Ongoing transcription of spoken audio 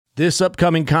This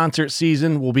upcoming concert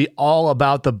season will be all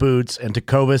about the boots, and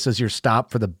Tecovas is your stop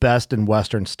for the best in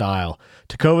Western style.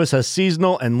 Tecovas has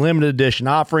seasonal and limited edition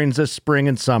offerings this spring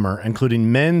and summer,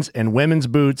 including men's and women's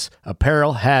boots,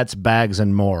 apparel, hats, bags,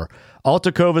 and more. All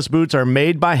Tecovas boots are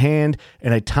made by hand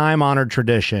in a time-honored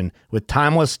tradition with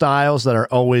timeless styles that are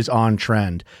always on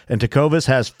trend. And Tecovas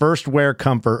has first wear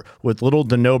comfort with little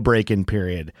to no break-in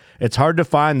period. It's hard to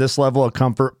find this level of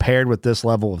comfort paired with this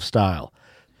level of style.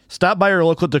 Stop by your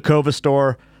local Tecovas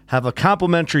store, have a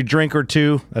complimentary drink or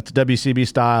two, that's WCB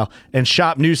style, and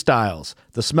shop new styles.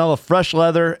 The smell of fresh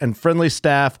leather and friendly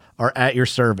staff are at your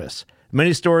service.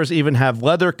 Many stores even have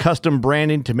leather custom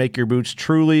branding to make your boots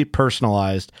truly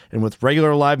personalized. And with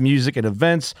regular live music and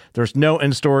events, there's no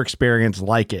in-store experience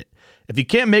like it. If you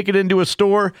can't make it into a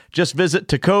store, just visit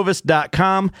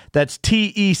tecovas.com. That's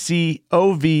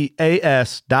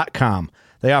TECOVAS.com.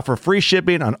 They offer free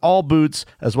shipping on all boots,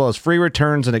 as well as free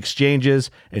returns and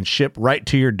exchanges, and ship right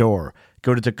to your door.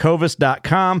 Go to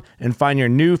tecovas.com and find your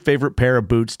new favorite pair of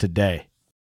boots today.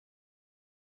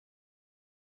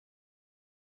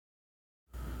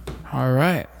 All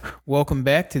right. Welcome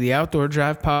back to the Outdoor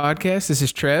Drive Podcast. This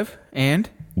is Trev, and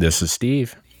this is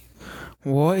Steve.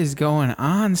 What is going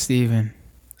on, Steven?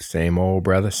 Same old,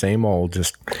 brother, same old.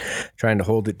 Just trying to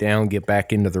hold it down, get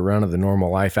back into the run of the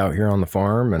normal life out here on the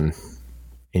farm, and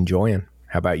enjoying.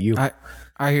 How about you?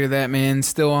 I hear that, man.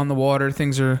 Still on the water.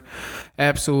 Things are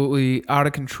absolutely out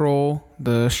of control.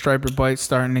 The striper bite's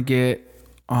starting to get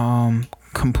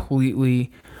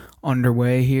completely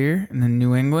underway here in the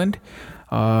New England.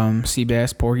 Sea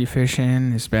bass, porgy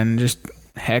fishing has been just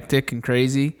hectic and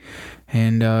crazy,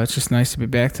 and it's just nice to be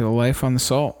back to the life on the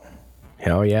salt.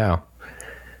 Hell yeah.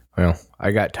 Well,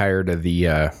 I got tired of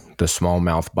the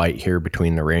smallmouth bite here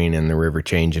between the rain and the river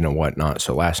changing and whatnot.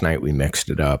 So last night we mixed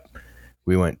it up.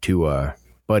 We went to a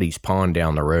buddy's pond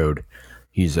down the road.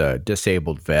 He's a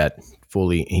disabled vet,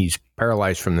 he's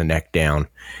paralyzed from the neck down,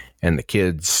 and the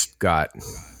kid's got,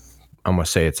 I'm going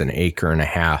to say it's an 1.5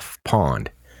 acre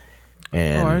pond.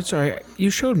 And I'm sorry.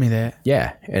 You showed me that.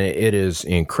 Yeah, and it is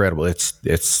incredible.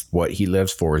 It's what he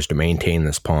lives for, is to maintain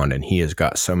this pond, and he has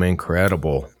got some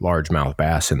incredible largemouth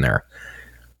bass in there.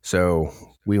 So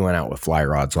we went out with fly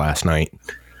rods last night,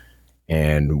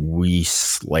 and we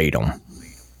slayed them.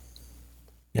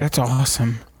 That's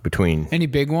awesome. Any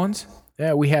big ones?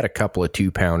 Yeah, we had a couple of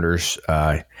 2-pounders.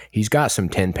 He's got some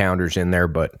 10-pounders in there,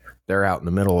 but they're out in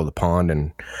the middle of the pond,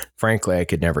 and frankly, I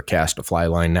could never cast a fly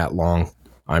line that long.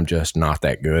 I'm just not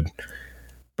that good.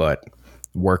 But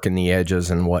working the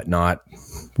edges and whatnot,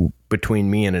 between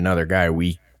me and another guy,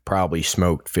 we probably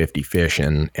smoked 50 fish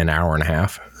in an 1.5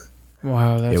 hours.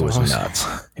 Wow, that's awesome. It was nuts.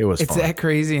 It was It's fun. that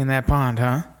crazy in that pond,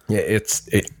 huh? Yeah,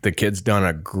 the kid's done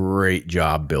a great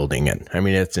job building it. I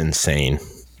mean, it's insane.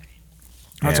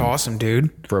 That's awesome,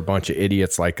 dude. For a bunch of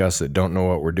idiots like us that don't know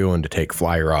what we're doing, to take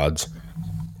fly rods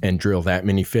and drill that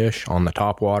many fish on the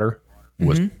top water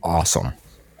was awesome.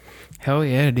 Hell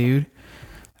yeah, dude.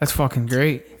 That's fucking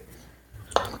great.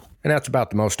 And that's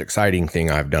about the most exciting thing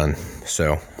I've done.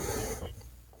 So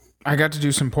I got to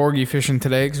do some porgy fishing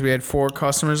today because we had 4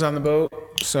 customers on the boat.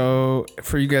 So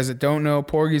for you guys that don't know,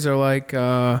 porgies are like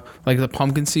the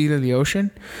pumpkin seed of the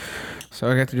ocean. So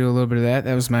I got to do a little bit of that.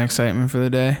 That was my excitement for the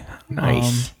day.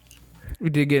 Nice. We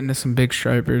did get into some big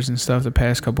stripers and stuff the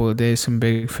past couple of days, some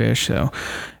big fish. So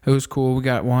it was cool. We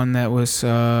got one that was,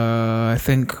 I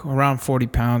think, around 40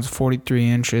 pounds,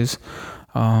 43 inches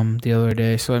the other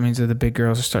day. So that means that the big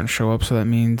girls are starting to show up. So that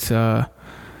means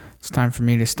it's time for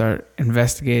me to start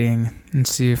investigating and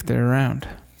see if they're around.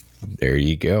 There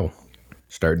you go.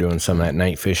 Start doing some of that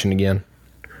night fishing again.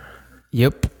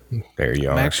 Yep. There you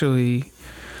are. I'm actually,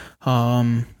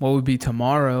 what would be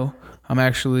tomorrow?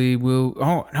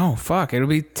 It'll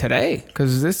be today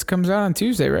because this comes out on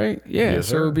Tuesday, right? Yeah. Yes,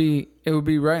 so it would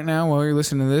be right now while you're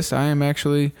listening to this. I am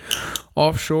actually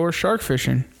offshore shark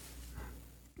fishing.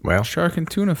 Well, Shark and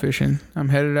tuna fishing. I'm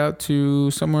headed out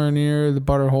to somewhere near the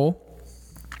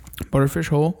Butterfish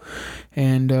Hole,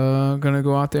 and gonna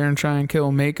go out there and try and kill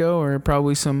a mako or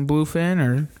probably some bluefin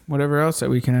or whatever else that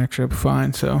we can actually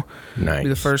find. So nice. it'll be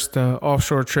the first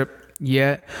offshore trip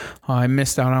yet. I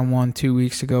missed out on one 2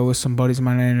 weeks ago with some buddies of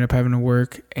mine. I ended up having to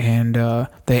work, and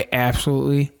they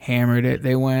absolutely hammered it.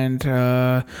 They went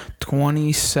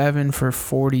 27 for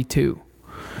 42.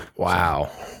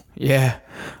 Wow. So, yeah.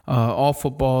 All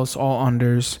footballs, all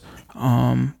unders.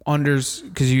 Unders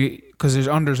because there's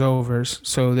unders overs.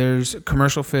 So there's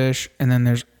commercial fish, and then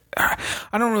there's,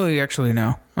 I don't really actually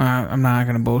know. I'm not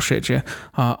gonna bullshit you.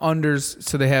 Unders.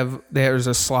 So there's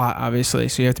a slot, obviously.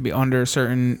 So you have to be under a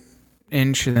certain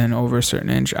inch and then over a certain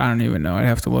inch. I don't even know. I'd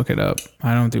have to look it up.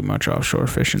 I don't do much offshore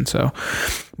fishing, so.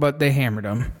 But they hammered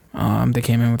them. They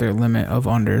came in with their limit of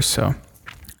unders, so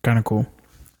kind of cool.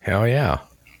 Hell yeah.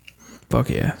 Fuck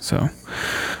yeah. So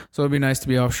it'd be nice to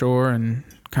be offshore and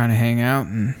kind of hang out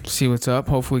and see what's up.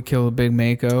 Hopefully kill a big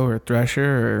mako or thresher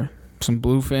or some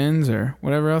bluefins or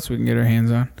whatever else we can get our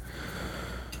hands on.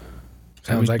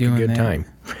 Sounds like a good time.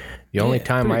 The only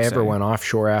time I ever went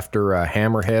offshore after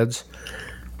hammerheads,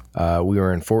 we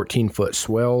were in 14-foot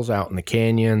swells out in the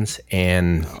canyons,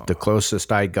 and the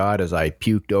closest I got is I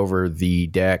puked over the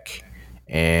deck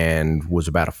and was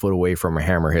about a foot away from a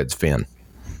hammerhead's fin.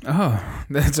 Oh,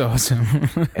 that's awesome.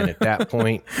 And at that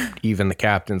point, even the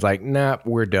captain's like, nah,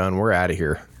 we're done. We're out of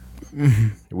here.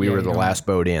 We were the last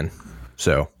boat in.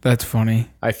 So that's funny.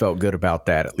 I felt good about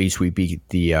that. At least we beat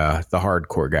the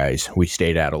hardcore guys. We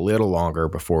stayed out a little longer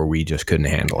before we just couldn't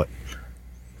handle it.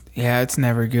 Yeah, it's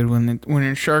never good when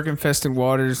in shark infested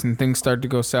waters and things start to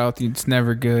go south. It's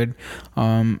never good.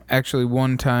 Actually,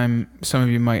 one time, some of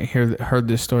you might heard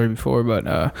this story before, but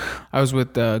I was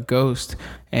with Ghost,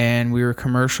 and we were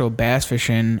commercial bass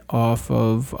fishing off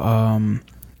of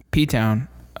P-Town.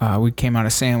 We came out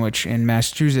of Sandwich in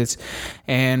Massachusetts,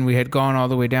 and we had gone all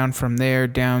the way down from there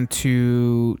down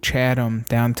to Chatham,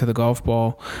 down to the golf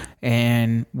ball,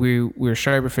 and we were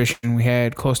striper fishing. We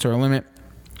had close to our limit.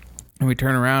 And we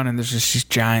turn around, and there's just these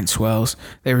giant swells.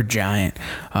 They were giant.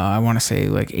 I want to say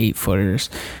like 8-footers.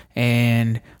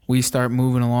 And we start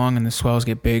moving along, and the swells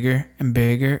get bigger and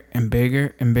bigger and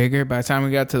bigger and bigger. By the time we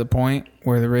got to the point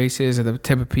where the race is at the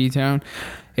tip of P-Town,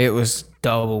 it was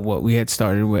double what we had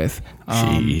started with.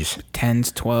 Jeez.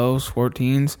 10s,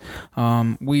 12s,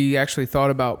 14s. We actually thought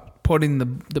about putting the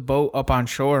boat up on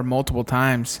shore multiple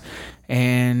times.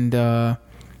 And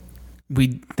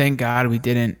we thank God we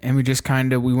didn't, and we just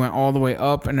we went all the way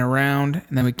up and around,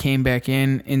 and then we came back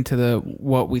into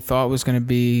what we thought was going to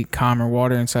be calmer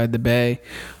water inside the bay.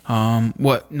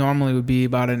 What normally would be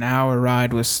about an hour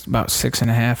ride was about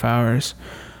 6.5 hours.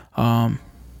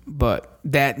 But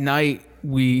that night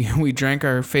we drank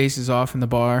our faces off in the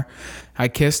bar. I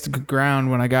kissed the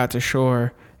ground when I got to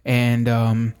shore,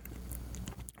 and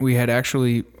we had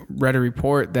actually read a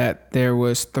report that there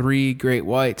was 3 great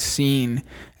whites seen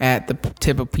at the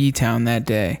tip of P-Town that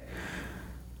day.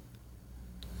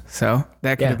 So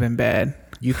that could have been bad.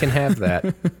 You can have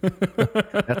that.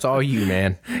 That's all you,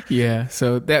 man. Yeah,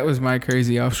 so that was my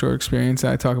crazy offshore experience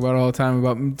I talk about all the time,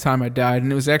 about the time I died.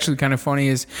 And it was actually kind of funny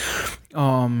is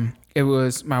it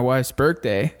was my wife's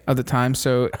birthday at the time,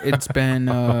 so it's been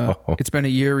a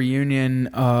year reunion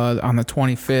on the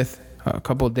 25th. A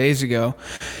couple of days ago,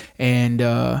 and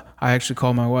I actually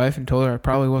called my wife and told her I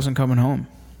probably wasn't coming home.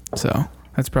 So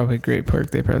that's probably a great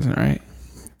birthday present, right?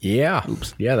 Yeah.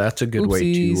 Oops. Yeah, that's a good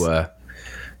way to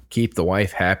keep the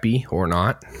wife happy or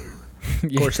not.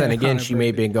 Of course, then again, she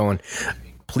may be going,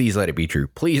 please let it be true.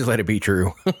 Please let it be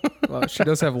true. Well, she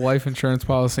does have a life insurance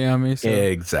policy on me. So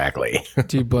exactly.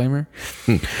 Do you blame her?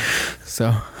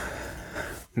 So.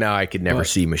 No, I could never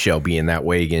see Michelle being that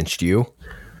way against you.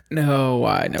 No,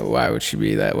 why? No, why would she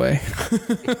be that way?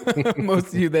 Most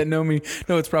of you that know me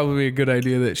know it's probably a good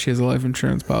idea that she has a life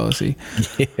insurance policy.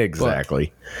 Yeah,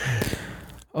 exactly.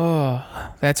 But,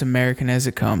 that's American as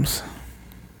it comes.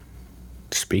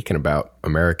 Speaking about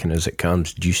American as it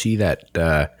comes, did you see that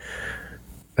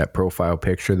that profile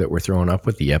picture that we're throwing up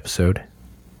with the episode?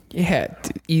 Yeah,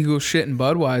 Eagle shit and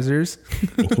Budweisers.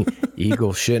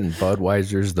 Eagle shit and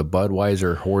Budweisers, the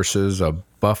Budweiser horses, a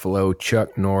Buffalo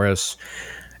Chuck Norris,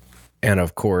 and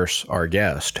of course our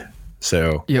guest.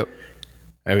 So, yep.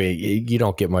 I mean, you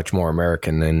don't get much more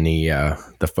American than the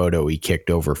photo he kicked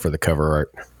over for the cover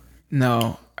art.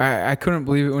 No, I couldn't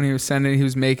believe it when he was sending it. He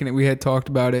was making it. We had talked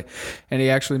about it, and he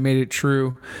actually made it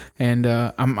true. And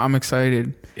I'm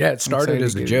excited. Yeah, it started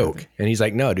as a joke, and he's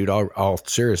like, "No, dude, I'll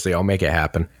seriously, I'll make it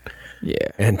happen." Yeah,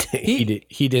 and he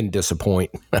didn't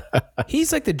disappoint.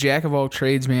 He's like the jack of all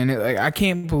trades, man. Like, I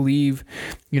can't believe,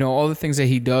 all the things that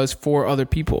he does for other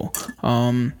people.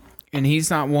 And he's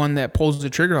not one that pulls the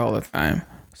trigger all the time.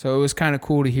 So it was kind of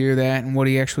cool to hear that and what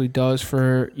he actually does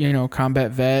for,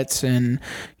 combat vets and,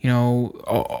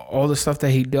 all the stuff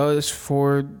that he does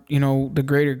for, the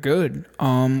greater good,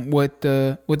 with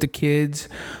the kids,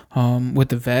 with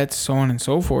the vets, so on and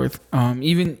so forth.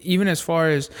 Even as far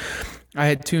as I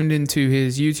had tuned into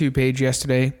his YouTube page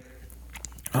yesterday,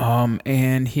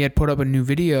 and he had put up a new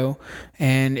video,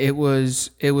 and it was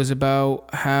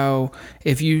about how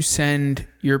if you send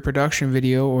your production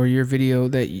video or your video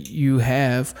that you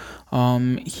have,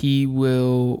 he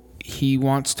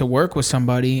wants to work with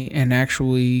somebody and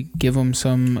actually give them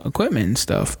some equipment and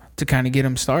stuff to kind of get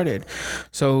them started.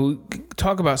 So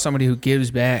talk about somebody who gives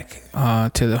back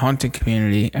to the hunting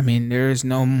community. I mean, there is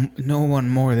no one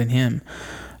more than him.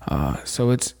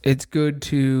 So it's good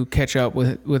to catch up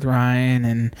with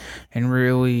Ryan and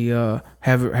really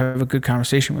have a good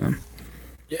conversation with him.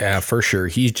 Yeah, for sure.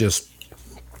 He's just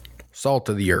salt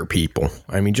of the earth people.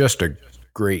 I mean, just a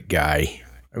great guy.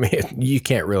 I mean, you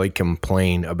can't really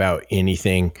complain about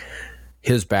anything.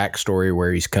 His backstory,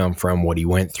 where he's come from, what he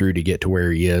went through to get to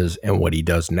where he is, and what he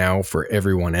does now for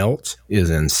everyone else is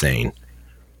insane.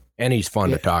 And he's fun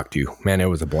to talk to. Man, it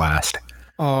was a blast.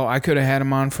 Oh, I could have had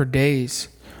him on for days.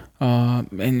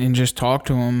 And just talk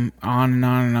to him on and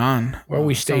on and on. Well,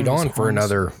 we stayed on for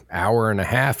another hour and a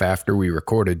half after we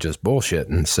recorded just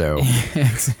bullshitting. So,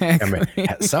 exactly. I mean,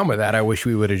 some of that I wish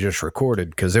we would have just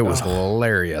recorded because it was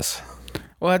hilarious.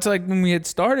 Well, it's like when we had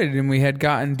started and we had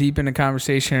gotten deep into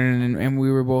conversation and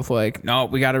we were both like, no,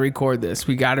 we got to record this.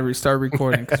 We got to start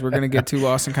recording because we're going to get too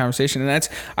lost in conversation. And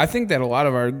I think that a lot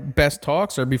of our best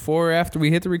talks are before or after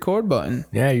we hit the record button.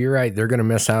 Yeah, you're right. They're going to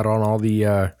miss out on all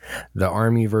the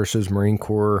Army versus Marine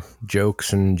Corps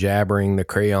jokes and jabbering, the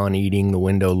crayon eating, the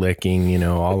window licking,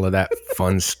 all of that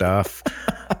fun stuff.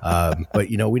 But,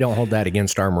 we don't hold that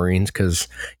against our Marines because,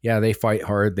 yeah, they fight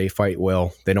hard. They fight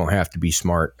well. They don't have to be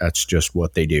smart. That's just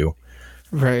what they do.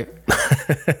 Right.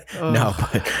 No,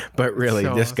 but really,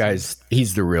 so this awesome.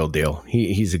 He's the real deal.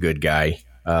 He's a good guy.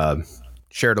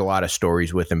 Shared a lot of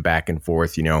stories with him back and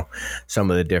forth, some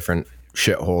of the different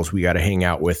shitholes we got to hang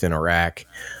out with in Iraq.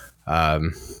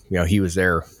 He was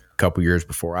there a couple years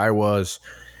before I was.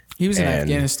 He was in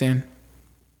Afghanistan.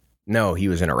 No, he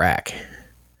was in Iraq.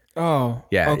 Oh,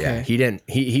 yeah, okay. Yeah. He didn't.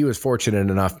 He was fortunate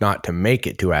enough not to make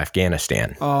it to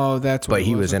Afghanistan. Oh, that's what. But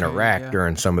he was in Iraq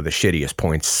during some of the shittiest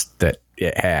points that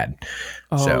it had.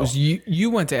 Oh, so, it was you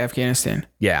went to Afghanistan.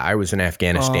 Yeah, I was in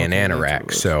Afghanistan and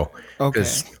Iraq. So,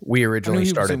 because we originally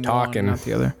started talking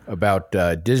about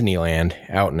Disneyland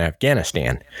out in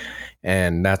Afghanistan,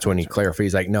 and that's when he clarified.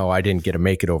 He's like, "No, I didn't get to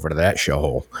make it over to that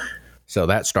shithole." So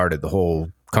that started the whole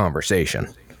conversation.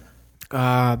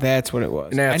 That's what it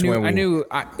was. I knew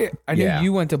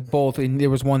you went to both, and there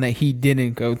was one that he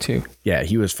didn't go to. Yeah,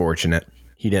 he was fortunate.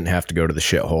 He didn't have to go to the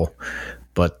shithole.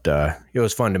 But it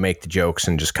was fun to make the jokes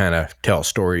and just kind of tell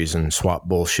stories and swap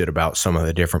bullshit about some of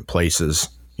the different places,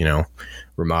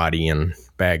 Ramadi and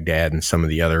Baghdad and some of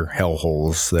the other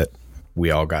hellholes that we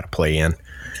all got to play in.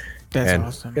 That's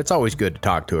awesome. It's always good to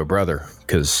talk to a brother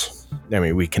because,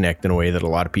 we connect in a way that a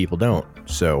lot of people don't.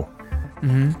 So.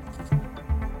 Mm-hmm.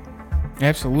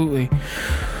 Absolutely.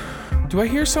 Do I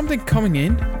hear something coming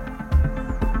in?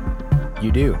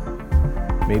 You do.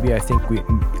 Maybe I think we...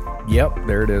 Yep,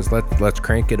 there it is. Let's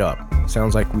crank it up.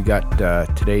 Sounds like we got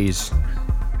today's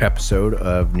episode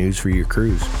of News for Your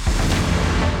Cruise.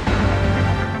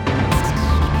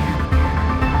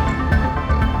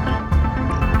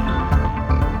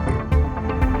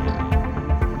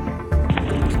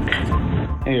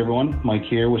 Hey everyone, Mike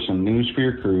here with some news for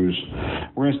your cruise.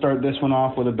 We're going to start this one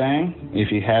off with a bang.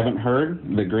 If you haven't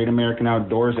heard, the Great American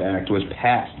Outdoors Act was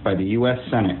passed by the U.S.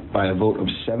 Senate by a vote of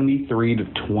 73 to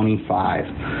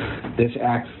 25. This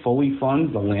act fully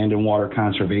funds the Land and Water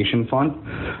Conservation Fund.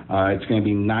 It's going to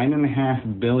be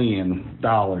 $9.5 billion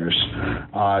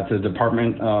to the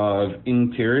Department of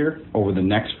Interior over the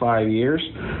next 5 years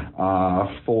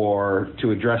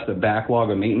to address the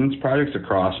backlog of maintenance projects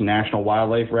across National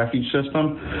Wildlife Refuge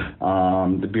System,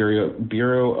 the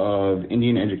Bureau of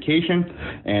Indian Education,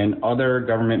 and other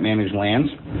government-managed lands.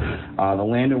 The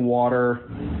Land and Water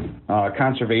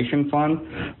Conservation Fund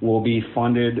will be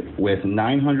funded with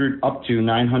up to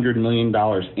 $900 million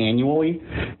annually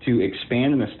to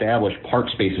expand and establish park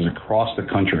spaces across the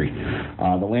country.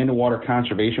 The Land and Water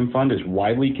Conservation Fund is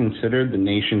widely considered the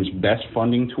nation's best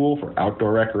funding tool for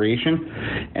outdoor recreation,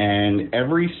 and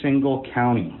every single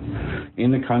county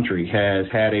in the country has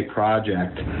had a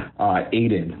project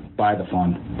aided by the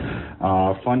fund.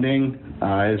 Funding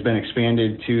has been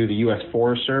expanded to the U.S.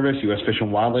 Forest Service, U.S. Fish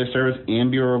and Wildlife Service, and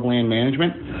Bureau of Land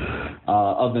Management.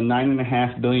 Of the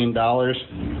 $9.5 billion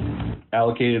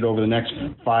allocated over the next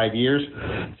 5 years,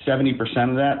 70%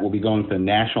 of that will be going to the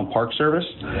National Park Service,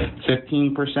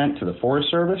 15% to the Forest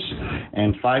Service,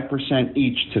 and 5%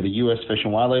 each to the U.S. Fish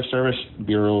and Wildlife Service,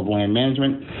 Bureau of Land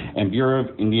Management, and Bureau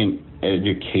of Indian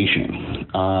Education.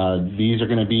 These are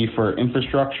going to be for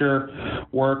infrastructure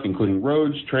work, including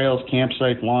roads, trails,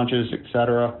 campsites, launches,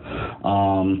 etc.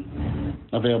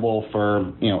 Available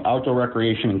for outdoor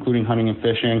recreation, including hunting and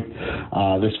fishing.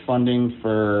 This funding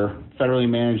for federally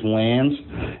managed lands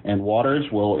and waters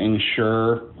will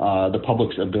ensure the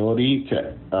public's ability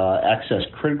to access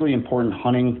critically important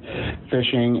hunting,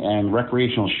 fishing, and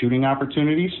recreational shooting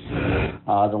opportunities.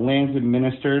 The lands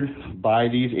administered by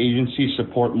these agencies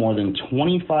support more than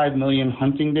 25 million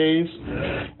hunting days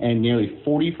and nearly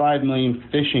 45 million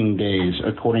fishing days,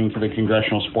 according to the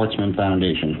Congressional Sportsman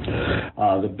Foundation.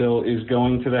 The bill is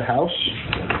going to the House,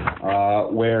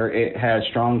 where it has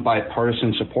strong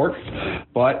bipartisan support,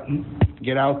 but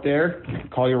get out there,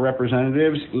 call your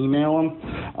representatives, email them,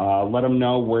 let them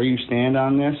know where you stand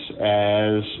on this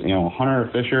as, hunter,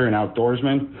 fisher, and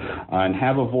outdoorsman, and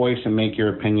have a voice and make your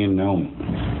opinion known.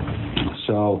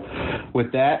 So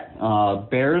with that,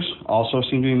 bears also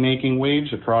seem to be making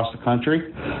waves across the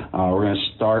country. We're going to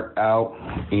start out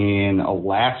in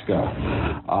Alaska.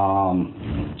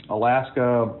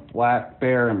 Alaska black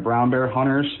bear and brown bear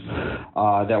hunters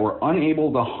that were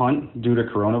unable to hunt due to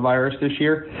coronavirus this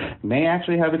year may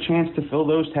actually have a chance to fill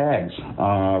those tags.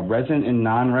 Resident and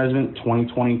non-resident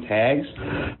 2020 tags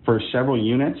for several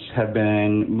units have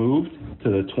been moved to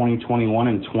the 2021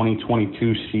 and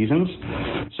 2022 seasons.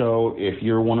 So if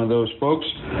you're one of those folks,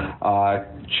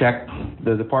 check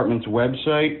the department's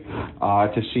website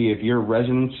to see if your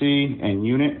residency and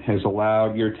unit has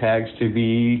allowed your tags to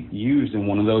be used in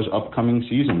one of those upcoming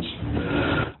seasons.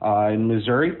 In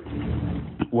Missouri,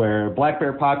 where black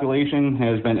bear population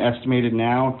has been estimated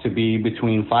now to be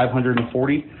between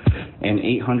 540 and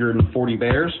 840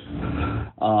 bears.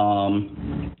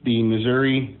 The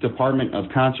Missouri Department of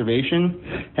Conservation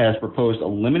has proposed a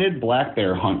limited black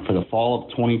bear hunt for the fall of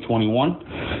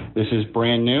 2021. This is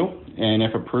brand new, and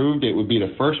if approved, it would be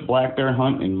the first black bear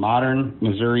hunt in modern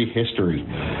Missouri history.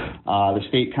 The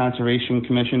State Conservation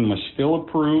Commission must still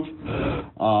approve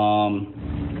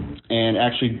and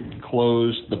actually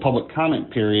close the public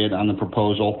comment period on the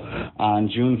proposal on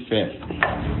June 5th.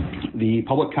 The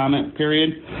public comment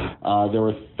period, there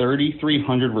were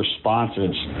 3,300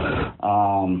 responses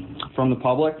from the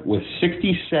public, with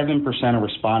 67% of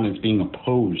respondents being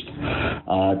opposed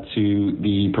to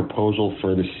the proposal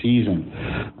for the season.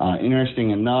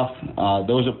 Interesting enough,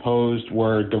 those opposed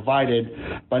were divided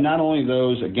by not only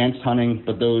those against hunting,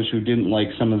 but those who didn't like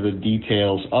some of the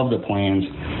details of the plans,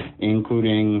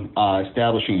 including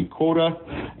establishing a quota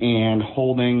and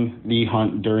holding the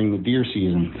hunt during the deer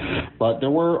season. But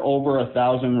there were over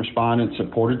 1,000 respondents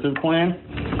supported to the plan.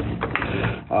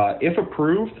 If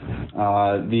approved,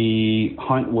 the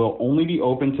hunt will only be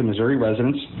open to Missouri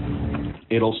residents.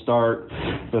 It'll start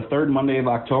the third Monday of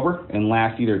October and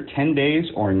last either 10 days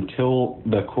or until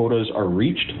the quotas are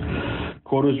reached.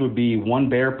 Quotas would be 1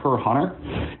 bear per hunter,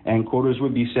 and quotas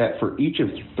would be set for each of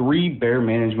 3 bear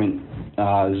management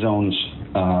zones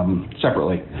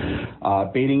separately.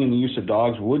 Baiting and the use of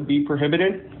dogs would be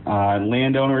prohibited.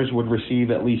 Landowners would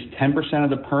receive at least 10% of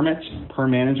the permits per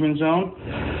management zone,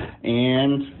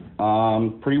 and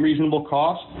pretty reasonable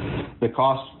cost. The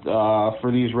cost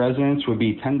for these residents would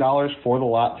be $10 for the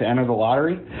lot to enter the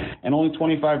lottery, and only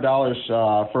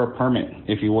 $25 for a permit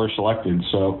if you were selected.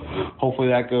 So hopefully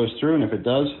that goes through, and if it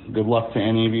does, good luck to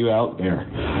any of you out there.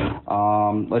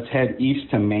 Let's head east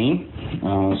to Maine.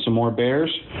 Some more bears.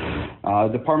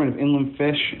 Department of Inland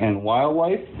Fish and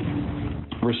Wildlife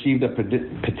received a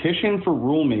petition for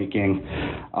rulemaking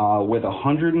with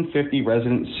 150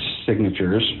 resident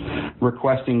signatures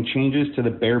requesting changes to the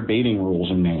bear baiting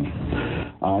rules in Maine.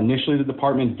 Initially, the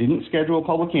department didn't schedule a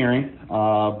public hearing,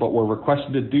 but were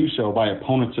requested to do so by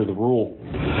opponents of the rule.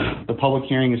 The public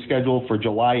hearing is scheduled for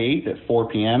July 8th at 4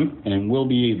 p.m. and will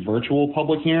be a virtual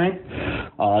public hearing.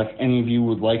 If any of you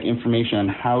would like information on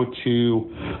how to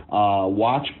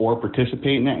watch or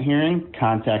participate in that hearing,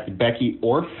 contact Becky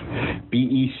Orff,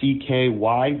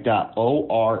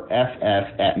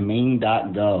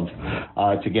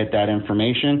 becky.orff@maine.gov to get that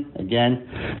information. Again,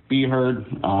 be heard.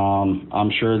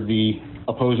 I'm sure the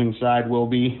opposing side will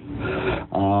be.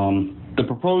 The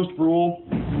proposed rule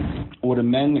would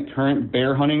amend the current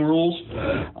bear hunting rules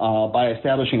by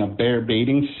establishing a bear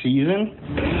baiting season.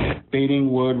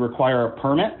 Baiting would require a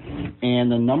permit,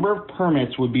 and the number of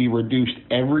permits would be reduced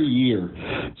every year,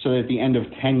 so that at the end of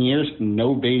 10 years,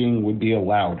 no baiting would be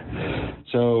allowed.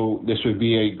 So this would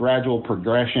be a gradual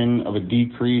progression of a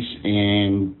decrease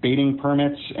in baiting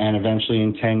permits, and eventually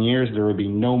in 10 years, there would be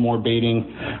no more baiting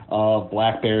of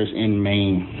black bears in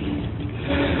Maine.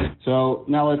 So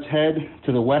now let's head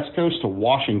to the west coast to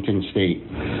Washington State.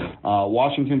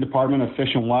 Washington Department of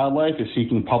Fish and Wildlife is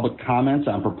seeking public comments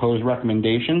on proposed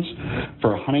recommendations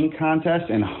for hunting contests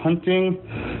and hunting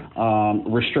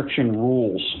restriction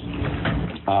rules.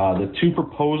 The two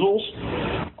proposals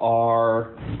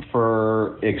are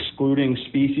for excluding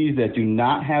species that do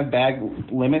not have bag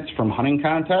limits from hunting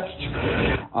contests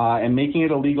and making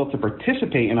it illegal to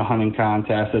participate in a hunting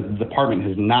contest that the department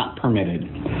has not permitted.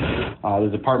 The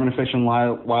Department of Fish and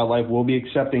Wildlife will be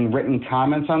accepting written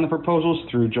comments on the proposals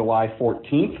through July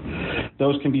 14th.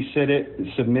 Those can be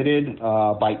submitted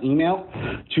by email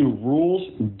to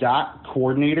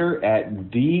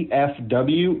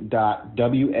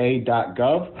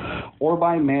rules.coordinator@dfw.wa.gov or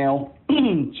by mail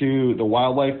to the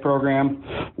Wildlife Program,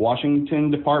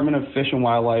 Washington Department of Fish and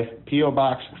Wildlife, P.O.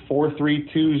 Box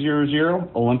 43200,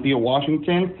 Olympia,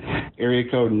 Washington, area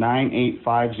code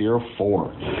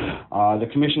 98504. The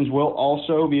commissions will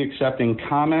also be accepting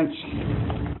comments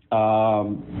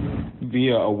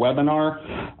via a webinar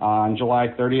on July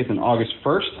 30th and August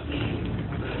 1st.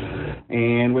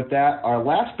 And with that, our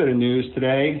last bit of news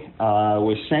today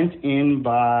was sent in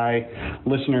by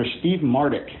listener Steve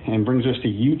Mardick and brings us to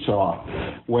Utah,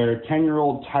 where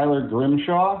 10-year-old Tyler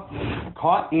Grimshaw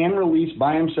caught and released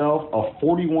by himself a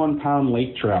 41-pound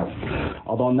lake trout.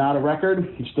 Although not a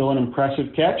record, it's still an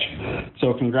impressive catch.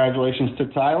 So congratulations to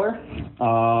Tyler,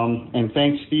 and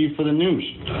thanks, Steve, for the news.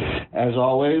 As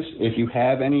always, if you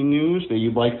have any news that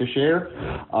you'd like to share,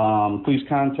 please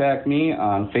contact me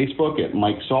on Facebook at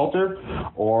Mike Salter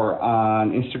or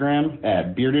on Instagram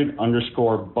at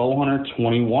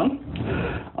bearded_bowhunter21.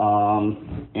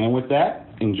 And with that,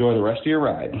 enjoy the rest of your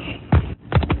ride.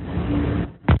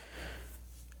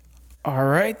 All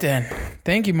right, then.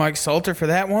 Thank you, Mike Salter, for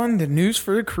that one. The news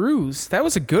for the cruise. That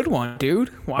was a good one, dude.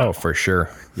 Wow. Oh, for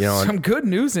sure. You know, some good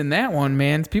news in that one,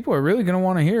 man. People are really going to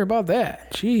want to hear about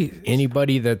that. Jeez.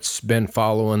 Anybody that's been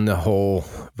following the whole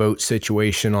vote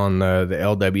situation on the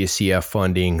LWCF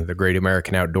funding, the Great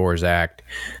American Outdoors Act,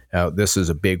 this is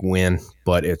a big win,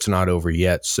 but it's not over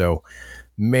yet. So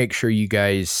make sure you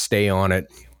guys stay on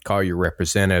it. Call your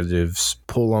representatives,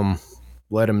 pull them,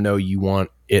 let them know you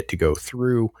want it to go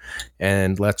through,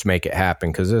 and let's make it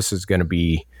happen, because this is going to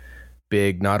be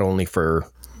big, not only for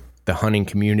the hunting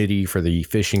community, for the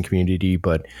fishing community,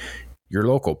 but your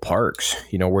local parks,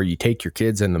 you know, where you take your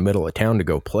kids in the middle of town to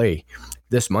go play.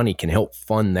 This money can help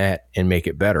fund that and make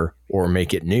it better or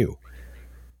make it new,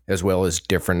 as well as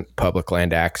different public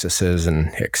land accesses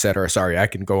and et cetera. Sorry, I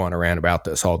can go on a rant about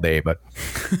this all day, but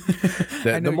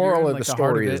the moral of the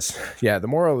story is, the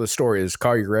moral of the story is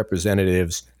call your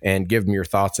representatives and give them your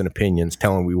thoughts and opinions.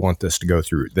 Tell them we want this to go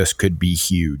through. This could be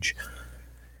huge.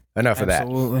 Enough of that.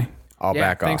 Absolutely. I'll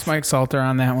back off. Thanks, Mike Salter,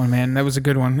 on that one, man. That was a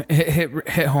good one.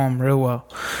 Hit home real well.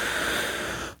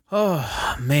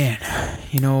 Oh, man.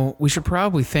 You know, we should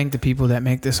probably thank the people that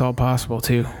make this all possible,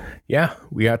 too. Yeah,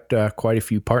 we got quite a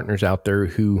few partners out there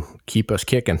who keep us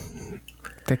kicking.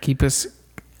 We keep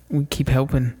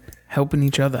helping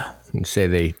each other. And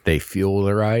say they fuel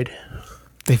the ride.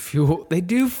 They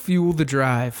do fuel the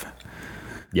drive.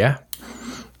 Yeah.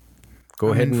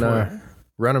 Go ahead and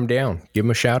run them down. Give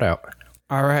them a shout out.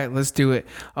 All right, let's do it.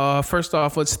 First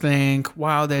off, let's thank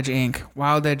Wild Edge Inc.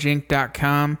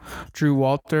 WildEdgeInc.com. Drew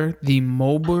Walter, the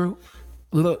mobile.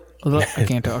 I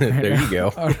can't talk. There you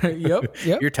go. All right, yep.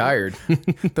 You're tired.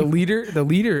 the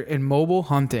leader in mobile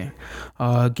hunting.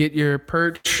 Get your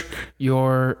perch,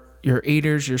 your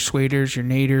aiders, your swaders, your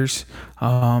naders,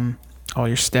 all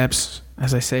your steps,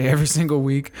 as I say every single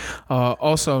week.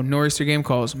 Also, Nor'easter Game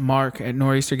Calls, Mark at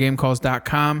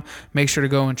nor'eastergamecalls.com. Make sure to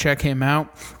go and check him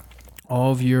out.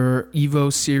 All of your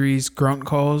Evo Series grunt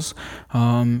calls.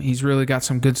 He's really got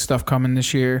some good stuff coming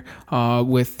this year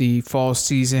with the fall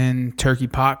season turkey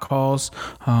pot calls,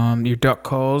 your duck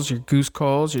calls, your goose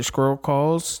calls, your squirrel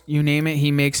calls, you name it,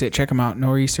 he makes it. Check him out,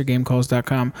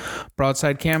 nor'eastergamecalls.com.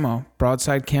 Broadside Camo,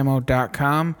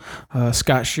 broadsidecamo.com.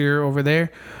 Scott Shearer over there,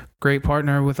 great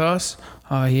partner with us.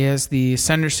 He has the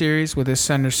Sender Series with his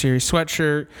Sender Series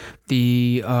sweatshirt,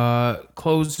 the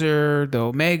Closer, the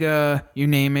Omega, you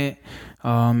name it.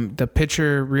 The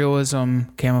Picture Realism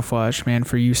camouflage, man,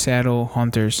 for you saddle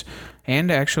hunters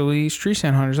and actually street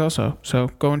stand hunters also. So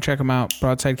go and check them out,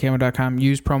 broadsidecamo.com.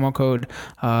 Use promo code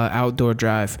Outdoor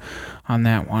Drive on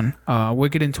that one.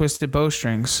 Wicked and Twisted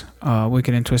Bowstrings,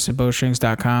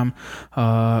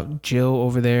 wickedandtwistedbowstrings.com. Jill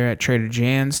over there at Trader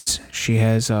Jan's, she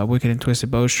has Wicked and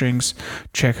Twisted Bowstrings.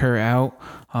 Check her out.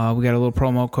 We got a little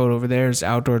promo code over there. It's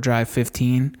Outdoor Drive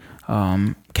 15.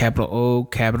 Capital O,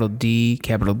 capital D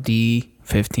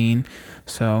 15.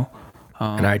 So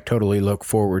and I totally look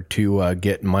forward to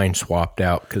getting mine swapped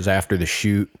out, because after the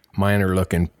shoot, mine are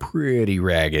looking pretty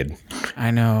ragged.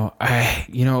 I know. I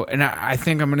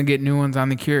think I'm going to get new ones on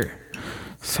the Cure.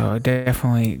 So I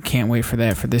definitely can't wait for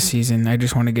that for this season. I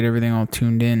just want to get everything all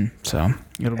tuned in. So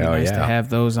it'll be nice to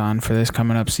have those on for this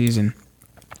coming up season.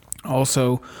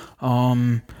 Also,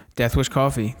 Death Wish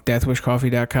Coffee,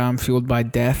 deathwishcoffee.com, fueled by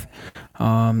death,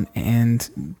 and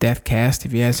Deathcast.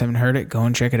 If you guys haven't heard it, go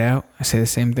and check it out. I say the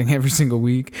same thing every single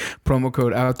week. Promo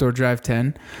code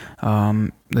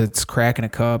OutdoorDrive10. That's cracking a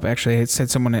cup. Actually, it said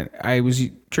someone that I was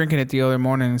drinking it the other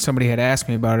morning, and somebody had asked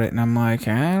me about it, and I'm like,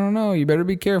 I don't know. You better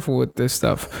be careful with this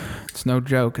stuff. It's no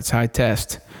joke. It's high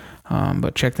test.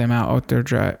 But check them out. Outdoor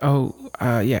Drive.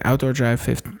 Outdoor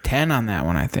Drive 10 on that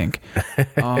one, I think.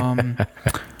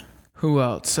 Who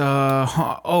else?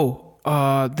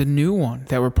 The new one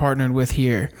that we're partnered with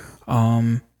here,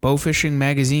 Bowfishing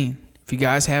Magazine. If you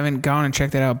guys haven't gone and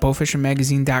checked that out,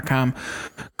 bowfishingmagazine.com,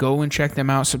 go and check them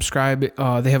out. Subscribe.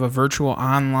 They have a virtual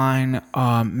online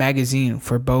magazine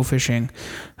for bow fishing.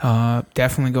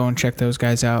 Definitely go and check those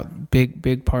guys out.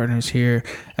 Big partners here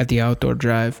at the Outdoor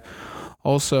Drive.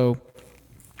 Also,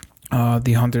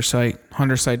 the Hunter Site,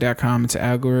 huntersite.com. It's an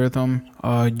algorithm,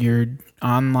 your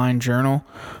online journal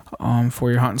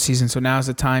for your hunting season. So now's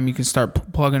the time you can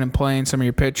start plugging and playing some of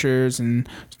your pictures and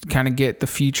kind of get the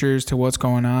features to what's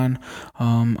going on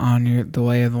the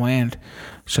lay of the land.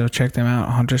 So check them out,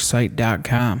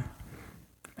 huntersite.com.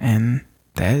 And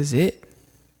that is it.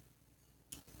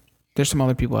 There's some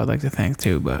other people I'd like to thank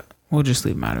too, but we'll just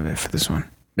leave them out of it for this one.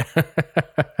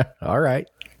 All right.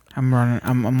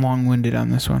 I'm long-winded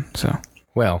on this one, so.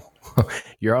 Well,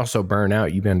 you're also burnt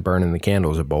out. You've been burning the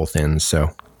candles at both ends,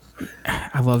 so.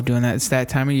 I love doing that. It's that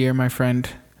time of year, my friend.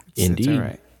 Indeed. It's all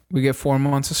right. We get 4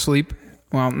 months of sleep.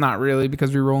 Well, not really,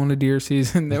 because we roll into deer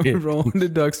season, then we roll into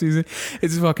duck season.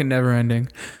 It's fucking never ending.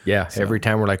 Yeah, so. Every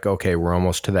time we're like, okay, we're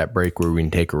almost to that break where we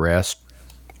can take a rest.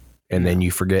 And then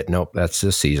you forget, nope, that's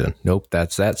this season. Nope,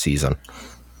 that's that season.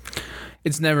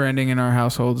 It's never ending in our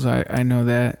households. I know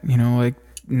that, like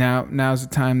now's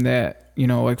the time that,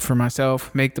 like for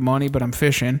myself, make the money, but I'm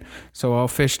fishing. So I'll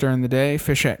fish during the day,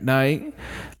 fish at night.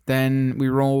 Then we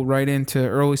roll right into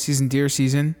early season deer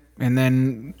season. And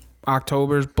then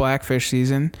October's blackfish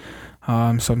season. So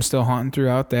I'm still hunting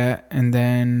throughout that. And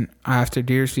then after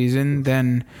deer season,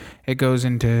 then it goes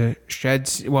into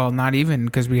sheds. Well, not even,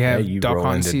 because we have duck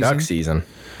hunting season. Duck season.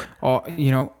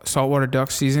 Saltwater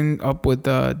duck season up with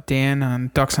Dan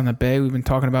on Ducks on the Bay. We've been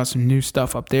talking about some new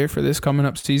stuff up there for this coming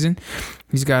up season.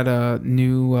 He's got a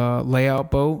new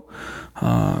layout boat,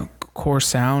 Core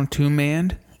Sound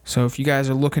 2-manned. So if you guys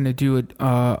are looking to do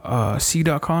a sea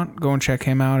duck hunt, go and check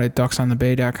him out at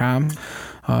ducksonthebay.com.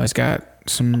 He's got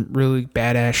some really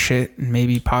badass shit, and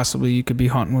maybe possibly you could be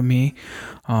hunting with me.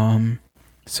 No,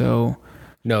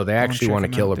 they actually want to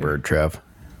kill a bird, Trev.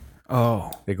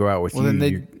 Oh, they go out with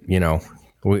you.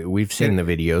 We've seen the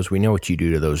videos. We know what you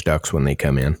do to those ducks when they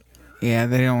come in. Yeah,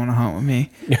 they don't want to hunt with me.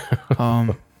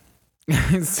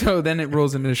 So then it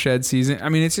rolls into shed season. I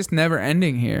mean, it's just never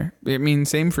ending here. I mean,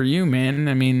 same for you, man.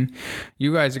 I mean,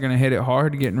 you guys are going to hit it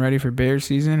hard getting ready for bear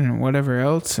season and whatever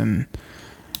else, and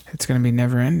it's going to be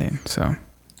never ending.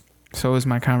 So is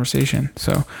my conversation.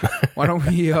 So why don't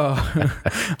we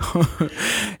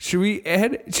should we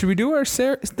do our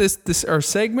our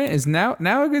segment? Is now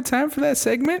a good time for that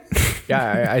segment?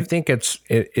 Yeah, I think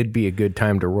it'd be a good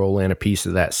time to roll in a piece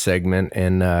of that segment.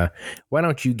 And why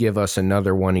don't you give us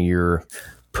another one of your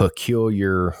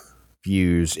peculiar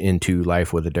views into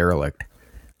life with a derelict?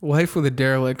 Life with a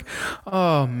derelict.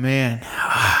 Oh man,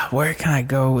 where can I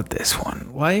go with this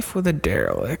one? Life with a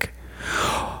derelict.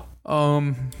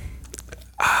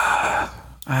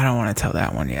 I don't want to tell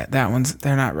that one yet.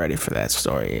 They're not ready for that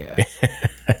story yet.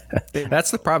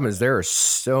 That's the problem, is there are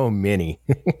so many.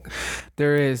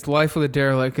 There is. Life with a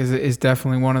derelict is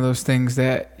definitely one of those things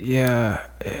that, yeah,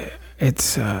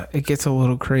 it gets a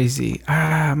little crazy.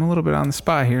 I'm a little bit on the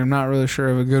spot here. I'm not really sure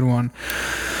of a good one.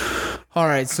 All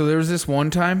right, so there was this one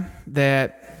time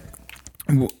that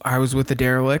I was with the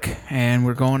derelict, and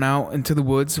we're going out into the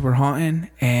woods. We're hunting,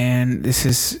 and this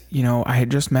is, I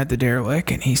had just met the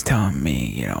derelict, and he's telling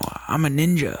me, I'm a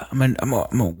ninja.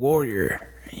 I'm a warrior.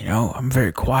 I'm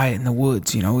very quiet in the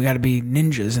woods. We got to be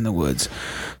ninjas in the woods.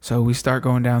 So we start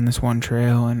going down this one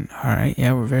trail, and all right,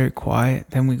 yeah, we're very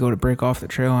quiet. Then we go to break off the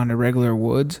trail onto regular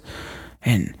woods,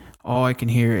 and all I can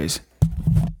hear is,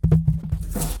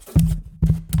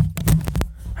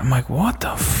 I'm like, what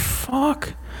the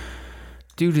fuck?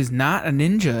 Dude is not a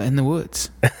ninja in the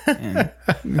woods. And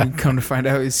we come to find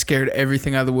out he's scared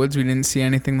everything out of the woods. We didn't see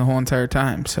anything the whole entire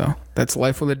time. So that's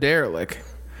life with a derelict.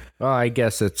 Well, I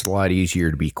guess it's a lot easier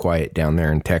to be quiet down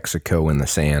there in Texaco in the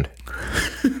sand.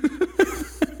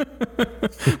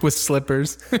 With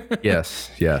slippers.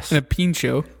 Yes. And a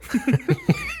pincho.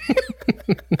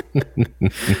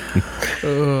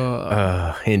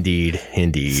 Indeed.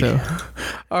 So,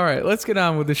 all right, let's get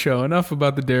on with the show. Enough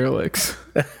about the derelicts.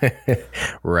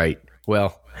 Right.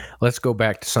 Well, let's go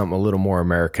back to something a little more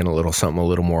American, a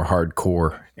little more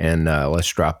hardcore, and let's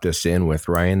drop this in with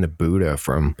Ryan the Buddha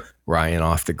from Ryan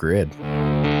Off the Grid.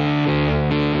 Nice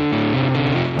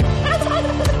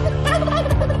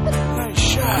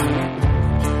shot.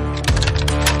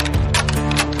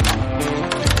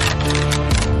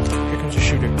 Here comes a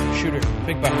shooter,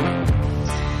 big bucket.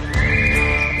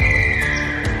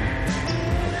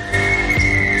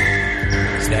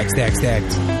 Stack.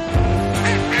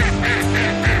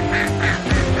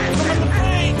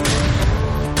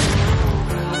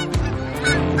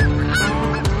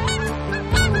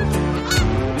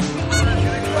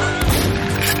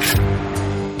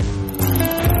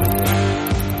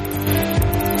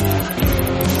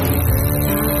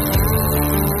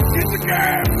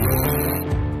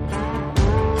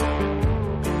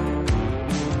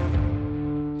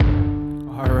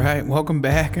 Welcome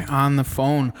back on the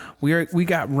phone. We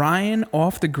got Ryan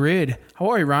Off the Grid. How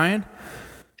are you, Ryan?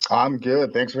 I'm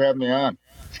good. Thanks for having me on.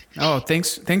 Oh,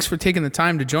 thanks for taking the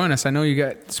time to join us. I know you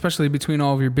got, especially between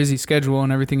all of your busy schedule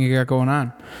and everything you got going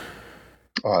on.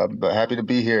 But happy to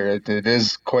be here. It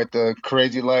is quite the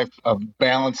crazy life of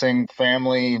balancing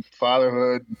family,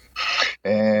 fatherhood,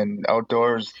 and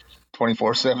outdoors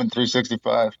 24/7,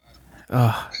 365.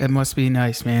 Oh, it must be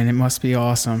nice, man. It must be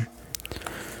awesome.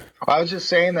 I was just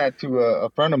saying that to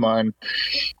a friend of mine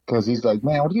because he's like,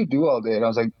 man, what do you do all day? And I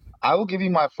was like, I will give you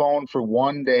my phone for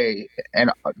one day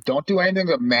and don't do anything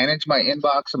but manage my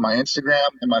inbox and my Instagram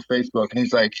and my Facebook. And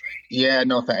he's like, yeah,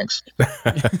 no thanks.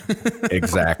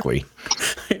 Exactly.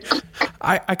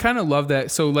 I kind of love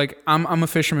that. So like I'm a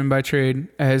fisherman by trade,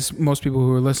 as most people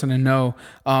who are listening know.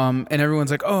 And everyone's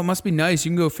like, oh, it must be nice. You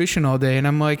can go fishing all day. And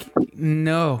I'm like,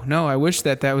 no, I wish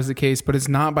that was the case, but it's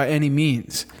not by any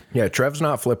means. Yeah, Trev's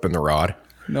not flipping the rod.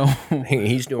 No.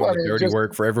 He's doing the dirty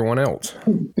work for everyone else.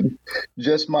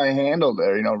 Just my handle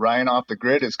there. Ryan Off the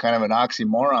Grid is kind of an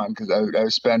oxymoron because I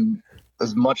spend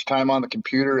as much time on the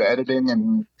computer editing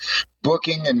and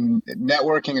booking and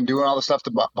networking and doing all the stuff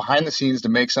behind the scenes to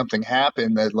make something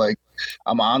happen that like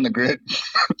I'm on the grid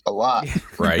a lot.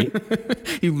 Right.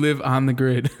 You live on the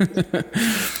grid.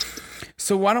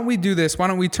 So why don't we do this? Why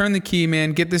don't we turn the key,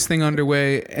 man, get this thing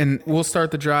underway, and we'll start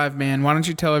the drive, man. Why don't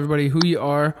you tell everybody who you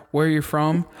are, where you're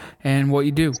from, and what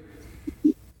you do?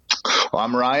 Well,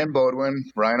 I'm Ryan Bodwin,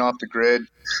 Ryan Off the Grid.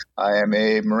 I am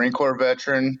a Marine Corps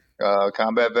veteran,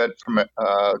 combat vet from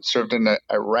served in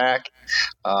Iraq.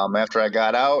 After I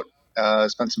got out,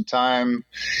 spent some time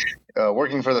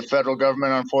working for the federal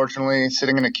government, unfortunately,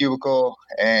 sitting in a cubicle,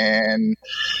 and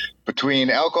between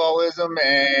alcoholism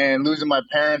and losing my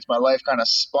parents, my life kind of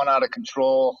spun out of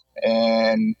control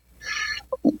and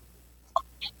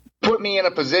put me in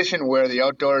a position where the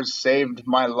outdoors saved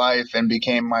my life and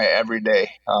became my everyday.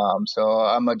 So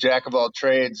I'm a jack of all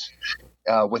trades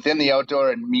within the outdoor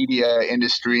and media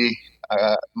industry.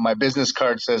 My business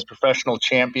card says professional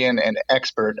champion and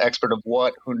expert. Expert of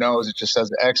what? Who knows? It just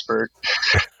says expert.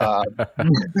 I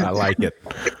like it.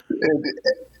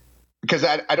 Because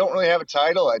I don't really have a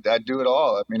title. I do it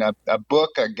all. I mean, I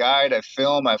book, I guide, I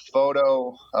film, I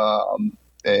photo,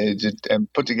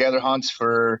 and put together hunts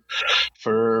for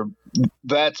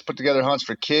vets, put together hunts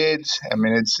for kids. I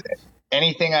mean, it's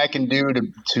anything I can do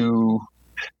to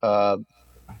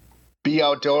be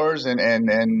outdoors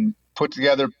and put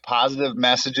together positive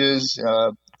messages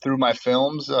through my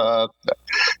films.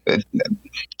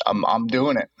 I'm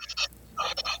doing it.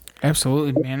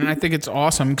 Absolutely, man. And I think it's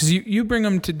awesome because you bring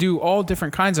them to do all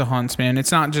different kinds of hunts, man.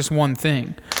 It's not just one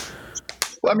thing.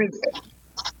 Well, I mean,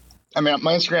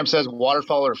 my Instagram says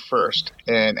waterfowl are first,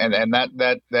 and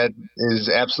that is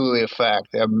absolutely a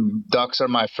fact. Ducks are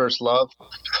my first love.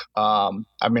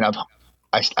 I mean,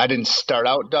 I didn't start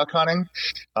out duck hunting.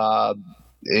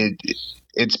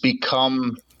 It's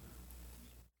become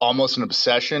almost an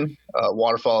obsession.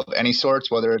 Waterfowl of any sorts,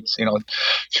 whether it's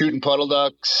shooting puddle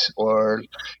ducks or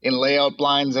in layout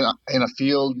blinds in a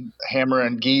field,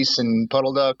 hammering geese and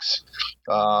puddle ducks,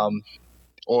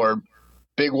 or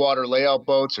big water layout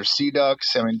boats or sea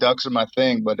ducks. I mean, ducks are my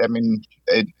thing, but I mean,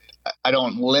 I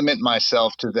don't limit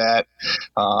myself to that.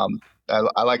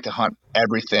 I like to hunt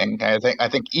everything. I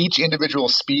think each individual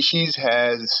species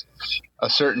has a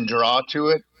certain draw to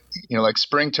it. Like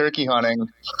spring turkey hunting,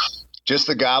 just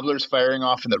the gobblers firing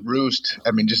off in the roost,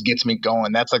 I mean, just gets me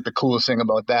going. That's like the coolest thing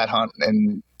about that hunt.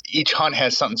 And each hunt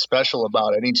has something special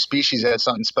about it. Each species has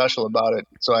something special about it.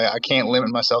 So I can't limit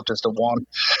myself just to one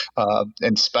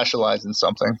and specialize in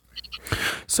something.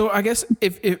 So I guess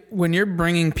if when you're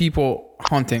bringing people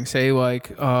hunting, say like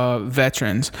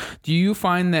veterans, do you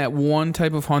find that one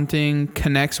type of hunting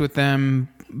connects with them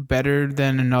better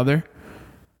than another?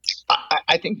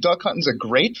 I think duck hunting's a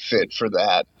great fit for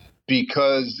that,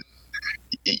 because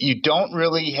you don't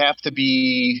really have to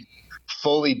be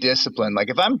fully disciplined. Like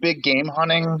if I'm big game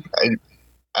hunting,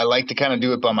 I like to kind of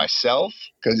do it by myself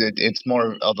because it's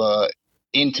more of a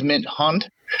intimate hunt.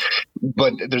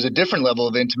 But there's a different level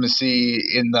of intimacy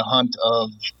in the hunt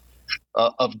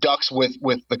of ducks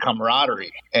with the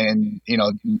camaraderie, and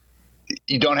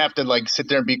you don't have to like sit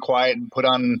there and be quiet and put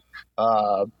on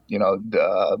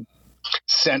the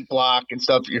scent block and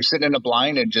stuff. You're sitting in a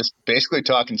blind and just basically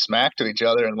talking smack to each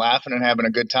other and laughing and having a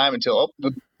good time until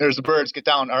there's the birds, get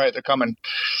down, all right, they're coming,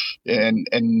 and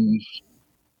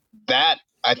that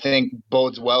I think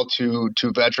bodes well to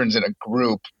veterans in a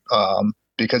group,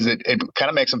 because it kind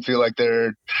of makes them feel like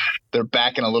they're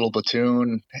back in a little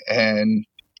platoon. And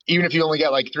even if you only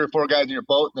got like 3 or 4 guys in your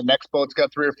boat, the next boat's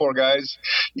got 3 or 4 guys,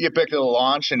 you get back to the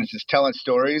launch and it's just telling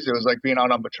stories. It was like being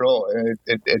out on patrol.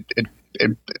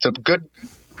 It's a good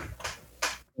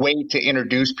way to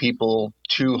introduce people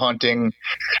to hunting,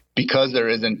 because there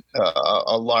isn't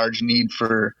a large need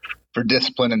for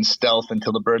discipline and stealth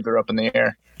until the birds are up in the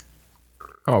air.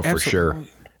 Oh, for sure.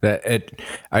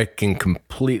 I can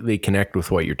completely connect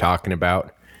with what you're talking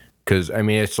about, because I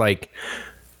mean, it's like,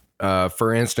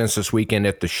 for instance, this weekend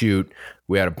at the shoot,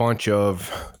 we had a bunch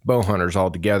of bow hunters all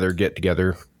together get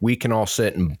together. We can all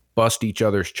sit and bust each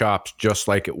other's chops just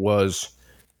like it was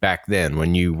back then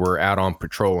when you were out on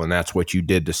patrol, and that's what you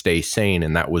did to stay sane,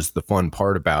 and that was the fun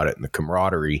part about it and the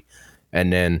camaraderie.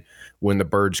 And then when the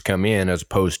birds come in, as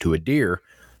opposed to a deer,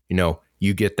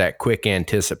 you get that quick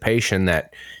anticipation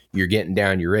that you're getting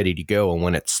down, you're ready to go, and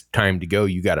when it's time to go,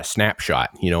 you got a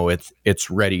snapshot. It's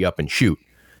ready, up and shoot.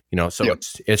 So yep.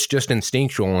 It's just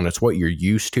instinctual, and it's what you're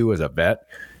used to as a vet.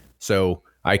 So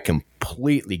I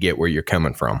completely get where you're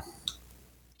coming from.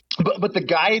 But the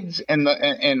guides and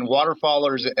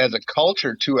waterfowlers as a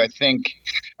culture too, I think,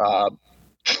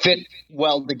 fit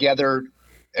well together.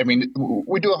 I mean,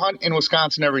 we do a hunt in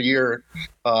Wisconsin every year,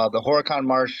 the Horicon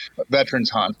Marsh Veterans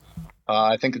Hunt.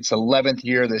 I think it's 11th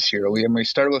year this year. We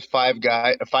started with 5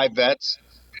 vets,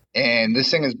 and this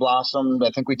thing has blossomed.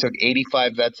 I think we took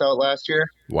 85 vets out last year.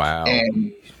 Wow!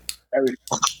 And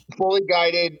fully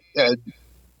guided.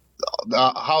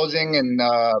 Housing and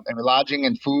lodging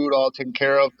and food all taken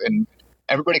care of, and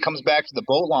everybody comes back to the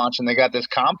boat launch, and they got this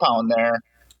compound there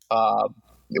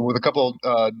with a couple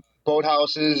boat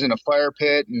houses and a fire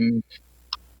pit, and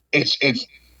it's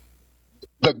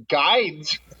the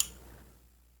guides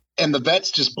and the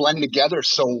vets just blend together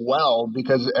so well,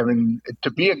 because I mean,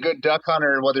 to be a good duck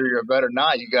hunter, whether you're a vet or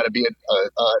not, you got to be an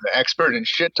expert in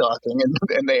shit talking,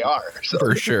 and they are. So.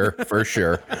 For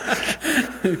sure.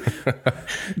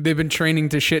 They've been training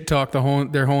to shit talk their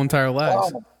whole entire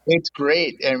lives. Oh, it's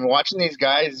great, and watching these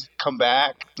guys come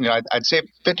back, I'd say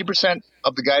 50%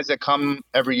 of the guys that come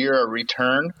every year are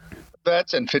return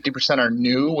vets, and 50% are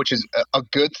new, which is a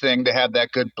good thing to have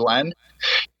that good blend.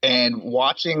 And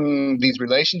watching these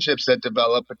relationships that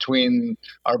develop between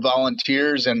our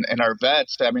volunteers and our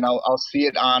vets, I mean, I'll see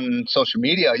it on social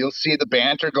media. You'll see the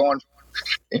banter going,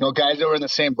 guys that were in the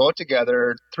same boat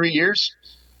together 3 years,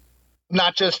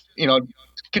 not just,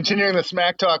 continuing the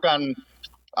smack talk on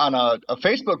a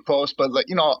Facebook post, but like,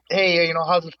 hey,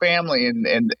 how's the family?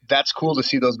 And that's cool to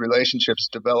see those relationships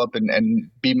develop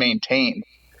and be maintained.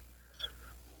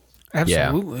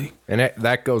 Absolutely. Yeah. And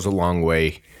that goes a long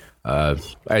way.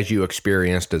 As you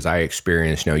experienced, as I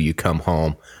experienced, you come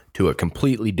home to a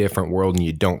completely different world and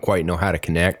you don't quite know how to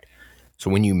connect.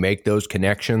 So when you make those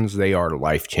connections, they are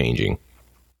life-changing.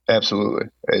 Absolutely.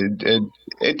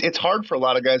 It's hard for a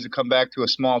lot of guys to come back to a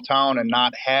small town and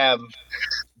not have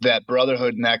that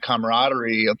brotherhood and that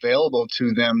camaraderie available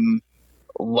to them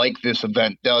like this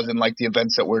event does, and like the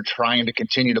events that we're trying to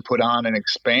continue to put on and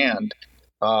expand.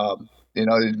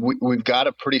 We've got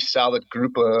a pretty solid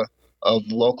group of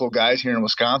local guys here in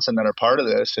Wisconsin that are part of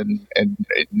this, and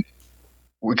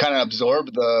we kind of absorb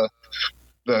the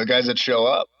guys that show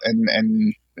up, and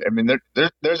I mean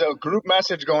there's a group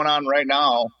message going on right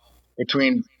now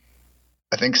between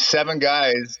I think 7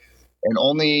 guys, and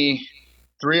only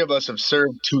 3 of us have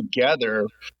served together.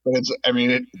 But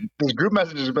this group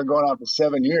message has been going on for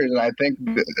 7 years, and I think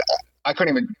I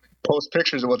couldn't even post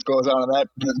pictures of what goes on in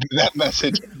that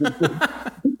message.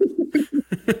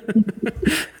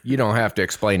 You don't have to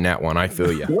explain that one. I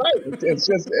feel you. Right. it's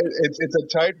a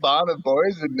tight bond of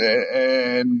boys,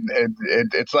 and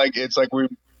it's like we've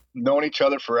known each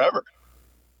other forever.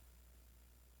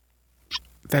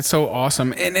 That's so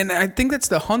awesome. And I think that's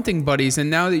the hunting buddies. And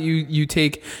now that you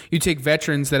take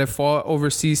veterans that have fought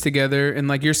overseas together, and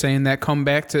like you're saying, that come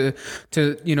back to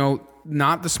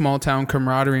not the small town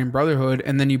camaraderie and brotherhood,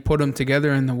 and then you put them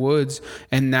together in the woods,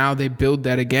 and now they build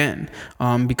that again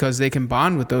because they can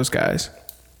bond with those guys.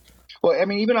 Well, I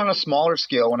mean, even on a smaller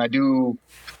scale, when I do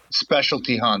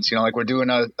specialty hunts, like we're doing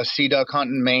a sea duck hunt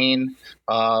in Maine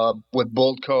with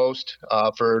Bold Coast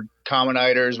for common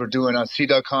eiders. We're doing a sea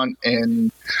duck hunt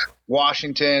in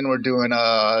Washington. We're doing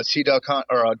a sea duck hunt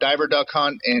or a diver duck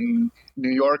hunt in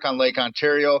New York on Lake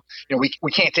Ontario.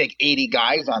 We can't take 80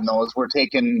 guys on those. We're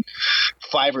taking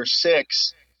 5 or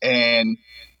 6, and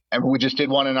we just did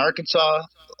one in Arkansas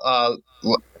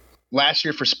last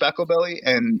year for specklebelly,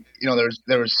 and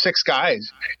there was 6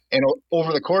 guys, and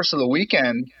over the course of the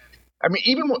weekend, I mean,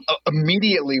 even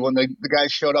immediately when the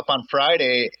guys showed up on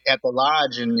Friday at the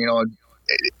lodge, and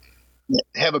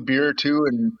have a beer or two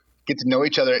and get to know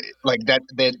each other, like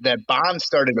that bond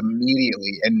started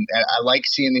immediately, and I like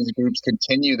seeing these groups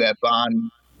continue that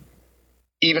bond,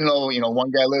 even though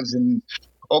one guy lives in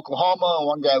Oklahoma and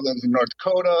one guy lives in North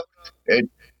Dakota.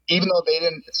 Even though they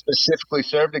didn't specifically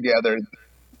serve together,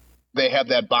 they have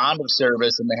that bond of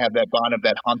service, and they have that bond of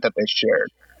that hunt that they shared.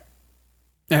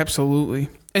 Absolutely.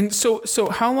 And so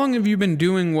how long have you been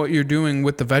doing what you're doing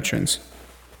with the veterans?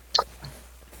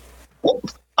 Well,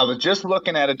 I was just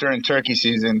looking at it during turkey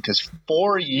season, because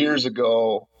 4 years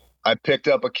ago, I picked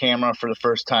up a camera for the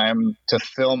first time to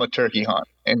film a turkey hunt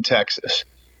in Texas.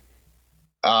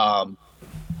 From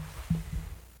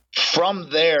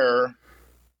there,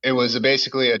 it was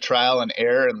basically a trial and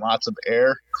error and lots of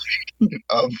error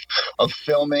of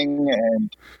filming.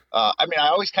 And I mean, I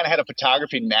always kind of had a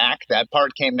photography knack. That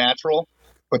part came natural.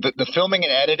 But the filming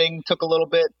and editing took a little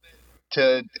bit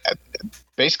to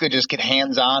basically just get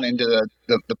hands-on into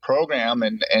the program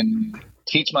and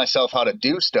teach myself how to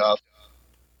do stuff.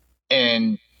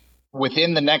 And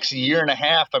within the next year and a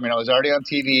half, I mean, I was already on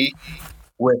TV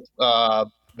with the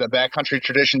Backcountry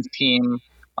Traditions team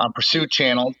on Pursuit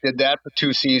Channel, did that for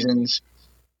 2 seasons.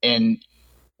 And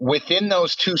within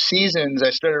those 2 seasons,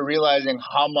 I started realizing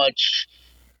how much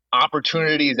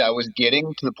opportunities I was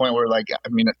getting, to the point where, like, I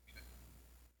mean,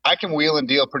 I can wheel and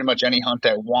deal pretty much any hunt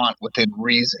I want within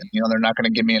reason. They're not going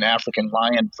to give me an African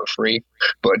lion for free,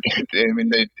 but I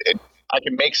mean, I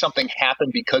can make something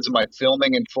happen because of my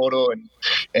filming and photo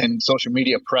and social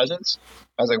media presence.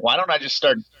 I was like, why don't I just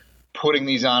start putting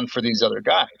these on for these other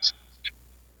guys?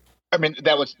 I mean,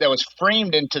 that was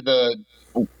framed into the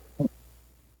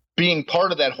being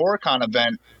part of that HorrorCon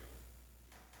event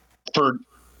for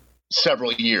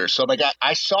several years. So like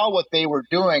I saw what they were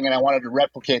doing, and I wanted to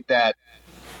replicate that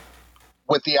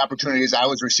with the opportunities I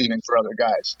was receiving for other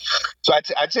guys. So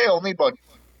I'd say only about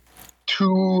 2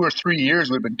 or 3 years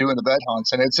we've been doing the vet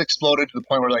hunts, and it's exploded to the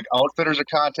point where like outfitters are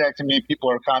contacting me, people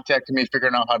are contacting me,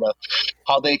 figuring out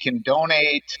how they can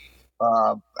donate.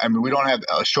 I mean, we don't have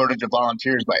a shortage of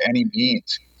volunteers by any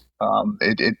means.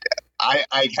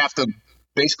 I have to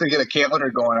basically get a calendar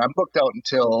going. I'm booked out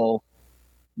until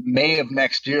May of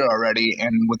next year already,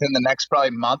 and within the next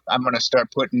probably month, I'm going to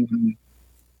start putting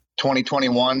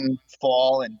 2021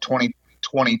 fall and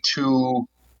 2022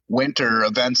 winter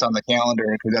events on the calendar,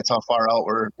 because that's how far out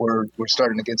we're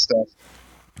starting to get stuff.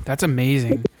 That's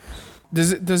amazing.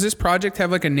 Does this project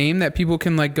have like a name that people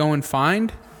can like go and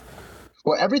find?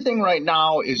 Well, everything right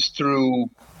now is through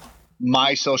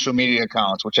my social media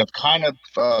accounts, which I've kind of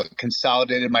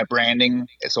consolidated my branding.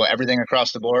 So everything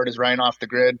across the board is Ryan Off the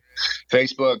Grid: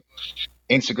 Facebook,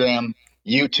 Instagram,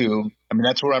 YouTube. I mean,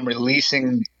 that's where I'm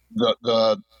releasing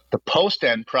the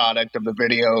post-end product of the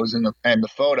videos and the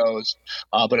photos,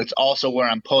 but it's also where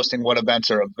I'm posting what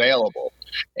events are available.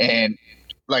 And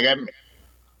like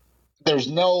there's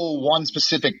no one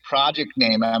specific project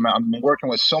name. I'm working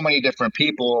with so many different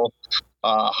people.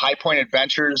 High Point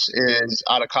Adventures is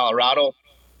out of Colorado,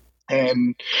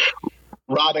 and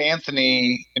Rob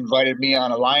Anthony invited me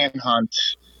on a lion hunt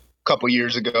a couple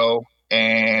years ago,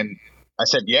 and I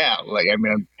said, yeah, like, I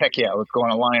mean, heck yeah, let's go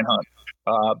on a lion hunt.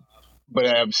 But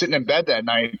I'm sitting in bed that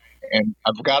night, and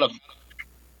I've got a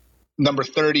number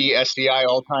 30 SDI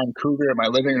all-time cougar in my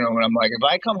living room, and I'm like, if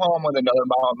I come home with another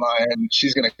mountain lion,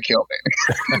 she's gonna kill me.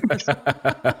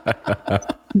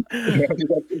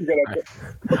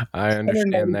 I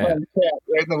understand that.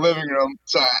 Right in the living room.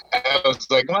 So I was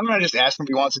like, why don't I just ask him if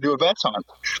he wants to do a vets hunt?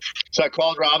 So I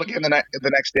called Rob again the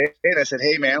next day, and I said,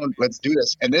 hey man, let's do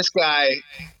this. And this guy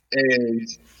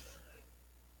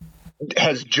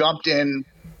has jumped in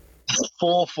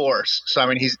full force. So I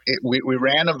mean, we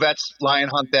ran a vets lion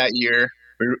hunt that year.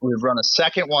 We've run a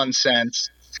second one since.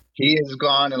 He has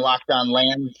gone and locked on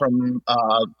land from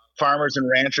farmers and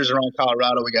ranchers around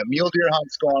Colorado. We got mule deer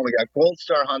hunts going. We got Gold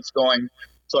Star hunts going.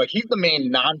 So like he's the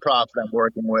main nonprofit I'm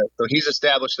working with. So he's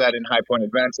established that in High Point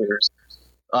Adventures.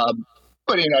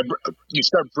 But you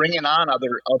start bringing on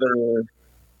other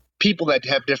people that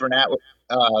have different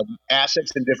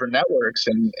assets and different networks,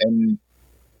 and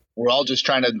we're all just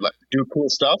trying to do cool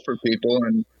stuff for people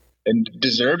and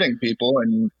deserving people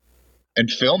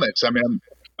and film it. So I mean,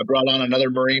 I brought on another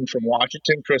Marine from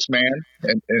Washington, Chris Mann,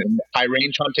 and high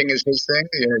range hunting is his thing.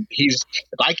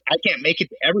 I can't make it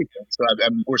to everything, so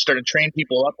we're starting to train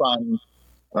people up on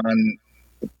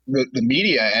the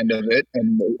media end of it,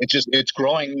 and it's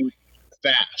growing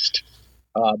fast.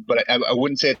 But I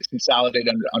wouldn't say it's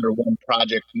consolidated under one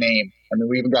project name. I mean,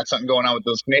 we even got something going on with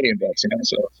those Canadian vets,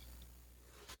 So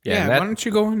yeah, why don't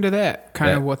you go into that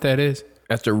kind of what that is?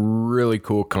 That's a really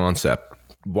cool concept.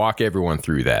 Walk everyone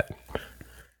through that.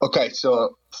 Okay,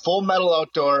 so Full Metal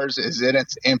Outdoors is in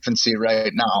its infancy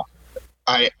right now.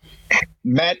 I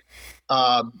met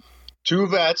two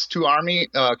vets, two Army,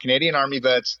 Canadian Army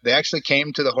vets. They actually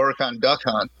came to the Horicon duck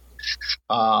hunt.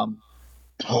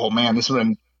 Oh man, this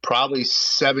was probably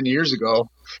 7 years ago.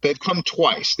 They've come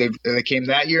twice. They came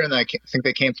that year, and I think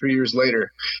they came 3 years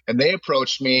later. And they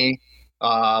approached me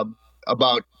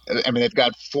about. I mean, they've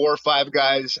got 4 or 5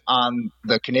 guys on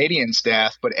the Canadian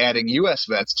staff, but adding U.S.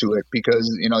 vets to it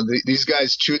because these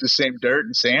guys chew the same dirt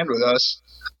and sand with us,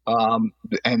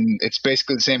 and it's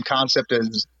basically the same concept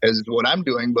as what I'm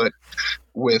doing, but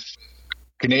with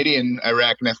Canadian,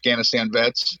 Iraq, and Afghanistan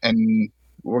vets. And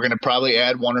we're going to probably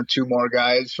add 1 or 2 more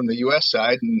guys from the U.S.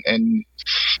 side and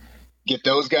get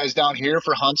those guys down here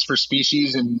for hunts for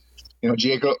species and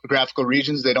geographical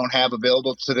regions they don't have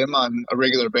available to them on a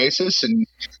regular basis. And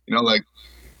like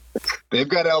they've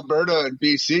got Alberta and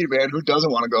BC, man. Who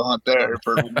doesn't want to go hunt there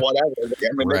for whatever? I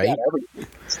mean, right. They got everything.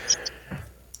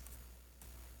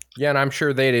 Yeah, and I'm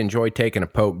sure they'd enjoy taking a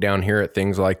poke down here at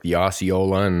things like the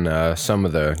Osceola and some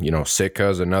of the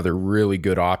Sitka's another really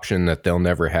good option that they'll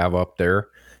never have up there.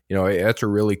 That's a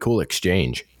really cool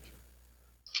exchange.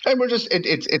 And we're just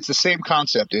it's the same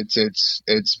concept.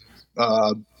 It's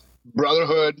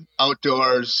brotherhood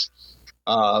outdoors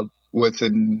with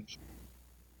an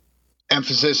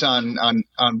emphasis on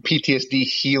PTSD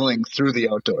healing through the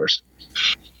outdoors.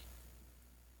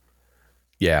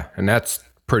 Yeah, and that's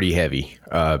pretty heavy.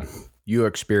 You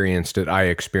experienced it. I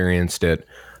experienced it.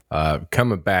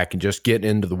 Coming back and just getting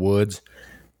into the woods,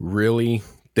 really,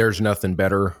 there's nothing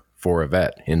better for a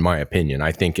vet, in my opinion.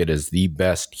 I think it is the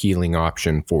best healing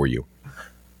option for you.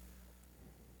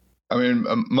 I mean,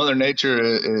 Mother Nature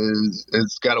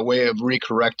is got a way of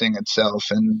recorrecting itself,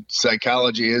 and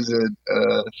psychology is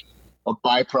a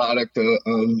byproduct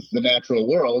of the natural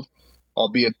world,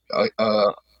 albeit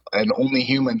an only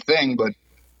human thing. But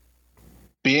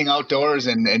being outdoors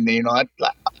and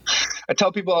I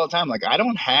tell people all the time, like, I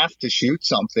don't have to shoot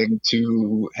something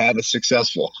to have a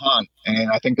successful hunt,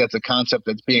 and I think that's a concept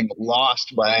that's being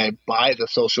lost by the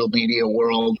social media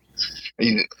world.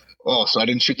 So I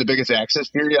didn't shoot the biggest axis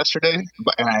deer yesterday,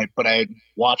 but I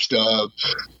watched a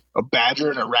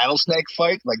badger and a rattlesnake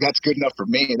fight. Like, that's good enough for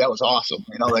me. That was awesome.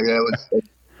 That was.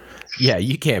 Yeah,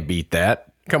 you can't beat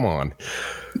that. Come on.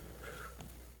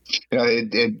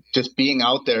 It just being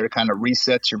out there kind of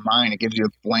resets your mind. It gives you a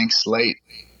blank slate.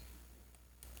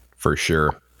 For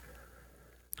sure.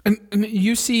 And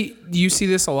you see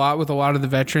this a lot with a lot of the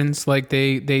veterans. Like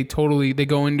they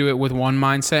go into it with one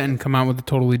mindset and come out with a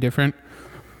totally different.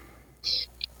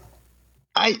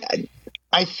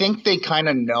 I think they kind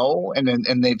of know,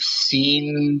 and they've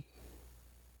seen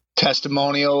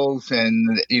testimonials,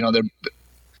 and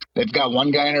they've got one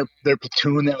guy in their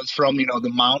platoon that was from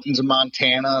the mountains of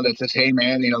Montana that says, "Hey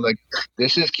man,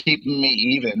 this is keeping me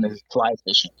even as fly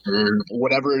fishing or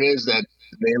whatever it is that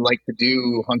they like to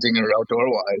do, hunting or outdoor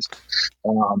wise."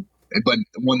 But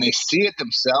when they see it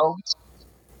themselves,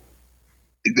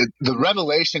 the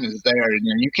revelation is there,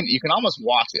 and you can almost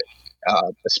watch it.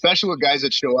 Especially with guys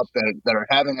that show up that are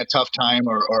having a tough time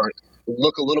or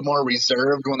look a little more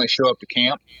reserved when they show up to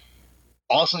camp.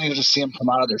 Also, you just see them come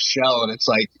out of their shell, and it's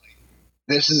like,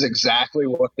 this is exactly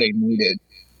what they needed.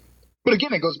 But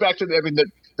again, it goes back to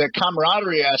the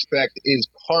camaraderie aspect is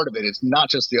part of it. It's not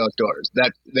just the outdoors.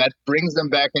 That brings them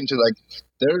back into, like,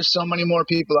 there's so many more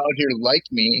people out here like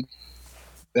me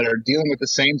that are dealing with the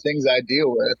same things I deal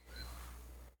with,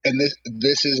 and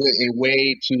this is a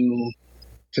way to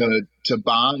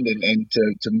bond and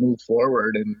to move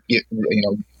forward and get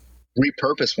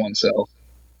repurpose oneself.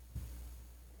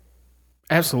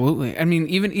 Absolutely. I mean,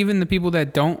 even the people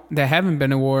that haven't been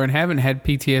to war and haven't had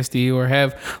PTSD or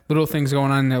have little things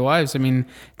going on in their lives, I mean,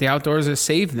 the outdoors has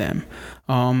saved them.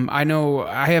 I know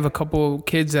I have a couple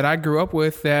kids that I grew up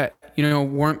with that, you know,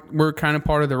 were kind of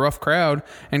part of the rough crowd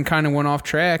and kind of went off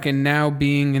track, and now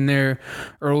being in their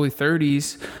early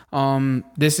 30s,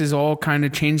 this has all kind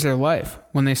of changed their life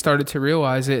when they started to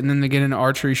realize it, and then they get into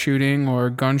archery shooting or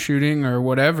gun shooting or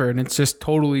whatever, and it's just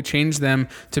totally changed them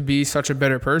to be such a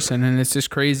better person. And it's just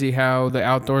crazy how the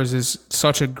outdoors is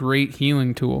such a great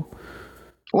healing tool.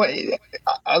 Well,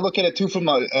 I look at it too from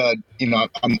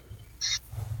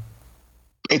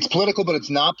it's political, but it's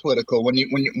not political.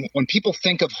 When people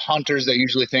think of hunters, they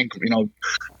usually think, you know,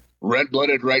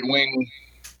 red-blooded, right-wing.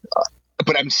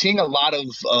 But I'm seeing a lot of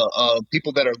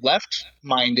people that are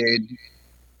left-minded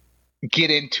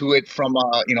get into it from,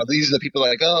 these are the people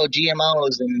like, oh,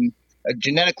 GMOs and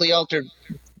genetically altered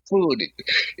food.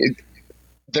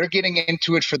 They're getting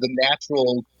into it for the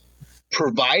natural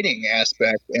providing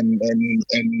aspect, and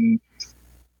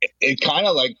it kind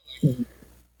of like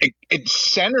it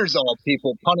centers all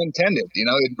people, pun intended. You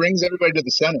know, it brings everybody to the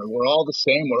center. We're all the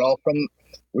same.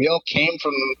 We all came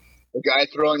from the guy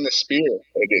throwing the spear.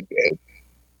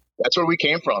 That's where we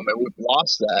came from, and we've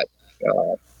lost that.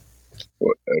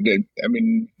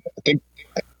 I think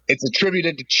it's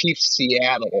attributed to Chief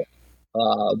Seattle.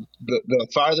 The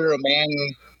farther a man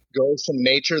goes from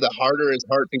nature, the harder his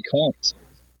heart becomes.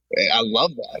 I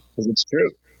love that because it's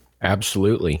true.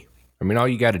 Absolutely. I mean, all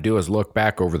you got to do is look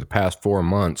back over the past 4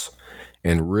 months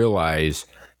and realize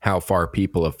how far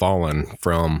people have fallen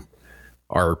from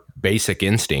our basic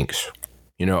instincts.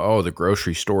 You know, oh, the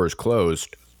grocery store is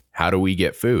closed. How do we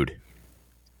get food?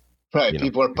 Right.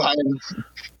 People are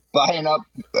buying up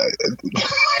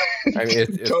I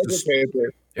mean,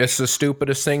 it's the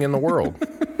stupidest thing in the world.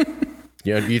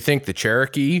 You know, do you think the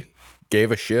Cherokee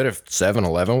gave a shit if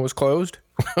 7-Eleven was closed?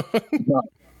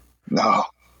 No.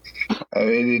 I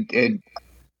mean,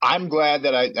 I'm glad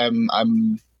that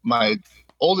I'm my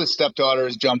oldest stepdaughter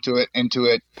has jumped into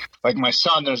it. Like my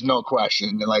son, there's no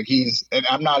question. Like and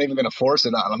I'm not even going to force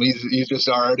it on him. He's just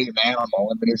already an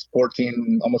animal. I mean, he's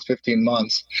 14, almost 15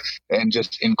 months, and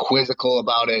just inquisical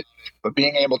about it. But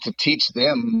being able to teach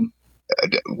them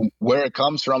where it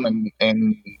comes from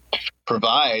and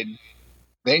provide,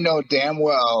 they know damn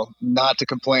well not to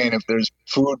complain if there's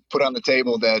food put on the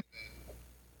table that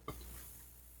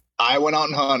I went out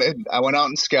and hunted. I went out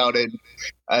and scouted.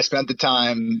 I spent the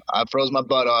time. I froze my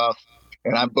butt off,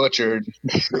 and I butchered.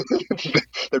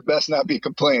 There best not be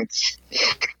complaints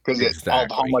because it's all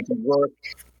how much work.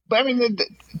 But I mean,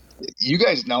 you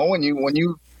guys know when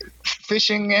you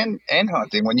fishing and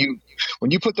hunting, when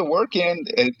you put the work in,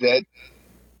 that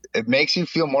it makes you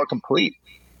feel more complete.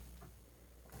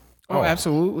 Oh,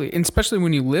 absolutely. And especially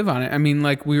when you live on it. I mean,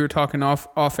 like we were talking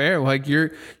off air, like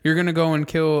you're going to go and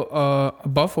kill a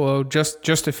buffalo just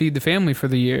to feed the family for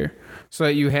the year so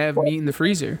that you have meat in the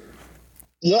freezer.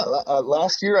 Yeah.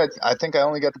 Last year, I think I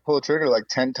only got to pull the trigger like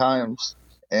 10 times,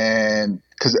 and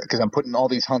because I'm putting all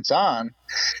these hunts on,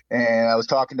 and I was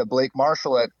talking to Blake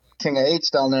Marshall at King of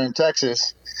Eights down there in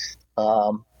Texas.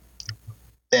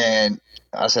 And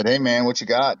I said, hey, man, what you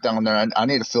got down there? I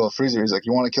need to fill a freezer. He's like,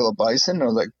 you want to kill a bison? And I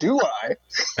was like, do I?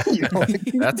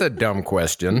 That's a dumb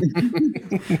question.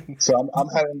 So I'm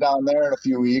heading down there in a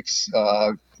few weeks.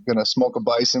 Going to smoke a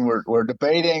bison. We're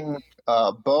debating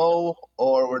bow,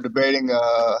 or we're debating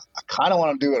I kind of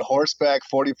want to do it horseback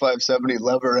 45-70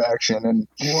 lever action. And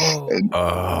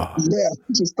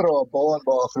just throw a bowling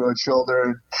ball through its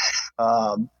shoulder.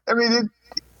 I mean,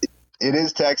 it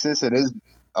is Texas. It is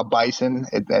a bison.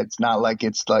 It's not like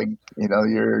it's like, you know,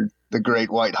 you're the great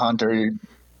white hunter.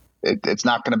 It's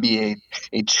not going to be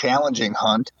a challenging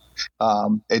hunt.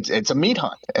 It's a meat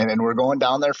hunt, and we're going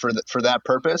down there for that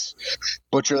purpose.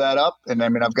 Butcher that up, and I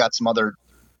mean, I've got some other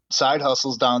side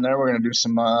hustles down there. We're going to do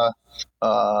some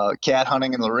cat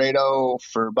hunting in Laredo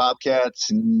for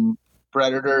bobcats and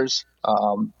predators,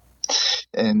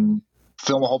 and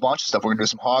film a whole bunch of stuff. We're going to do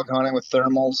some hog hunting with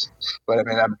thermals. But I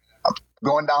mean, I'm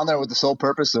going down there with the sole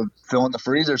purpose of filling the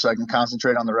freezer so I can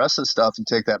concentrate on the rest of the stuff and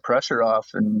take that pressure off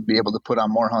and be able to put on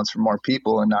more hunts for more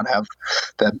people and not have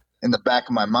that in the back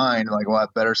of my mind, like, well, I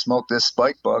better smoke this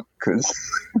spike buck because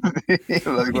like,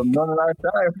 we're running out of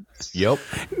time. Yep.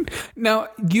 Now,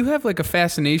 you have like a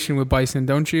fascination with bison,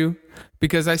 don't you?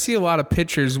 Because I see a lot of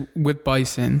pictures with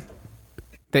bison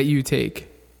that you take.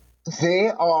 They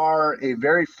are a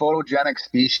very photogenic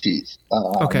species.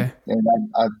 Okay.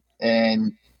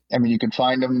 And I mean, you can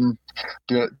find them.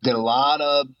 Did a lot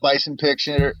of bison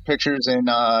pictures in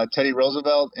Teddy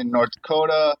Roosevelt in North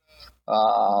Dakota,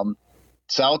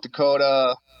 South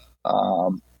Dakota,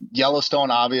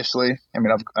 Yellowstone, obviously. I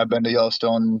mean, I've been to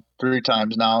Yellowstone 3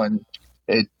 times now, and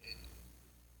the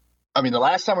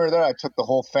last time we were there, I took the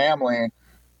whole family,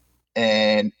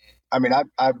 and I mean,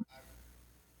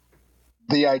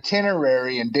 the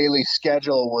itinerary and daily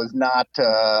schedule was not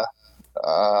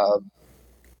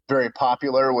very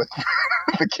popular with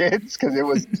the kids, because it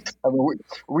was. I mean,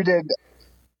 we did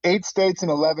 8 states in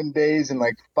 11 days and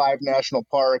like 5 national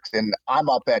parks, and I'm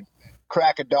up at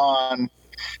crack of dawn.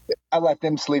 I let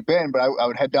them sleep in, but I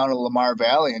would head down to Lamar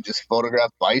Valley and just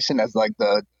photograph bison as like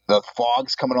the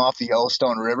fog's coming off the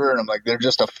Yellowstone River, and I'm like, they're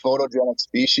just a photogenic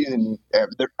species, and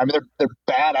they're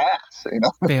badass, you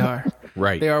know. They are.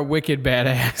 Right. They are wicked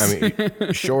badass. I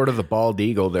mean, short of the bald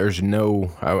eagle, there's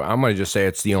no. I'm going to just say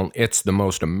it's the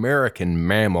most American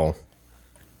mammal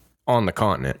on the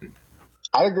continent.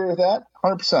 I agree with that,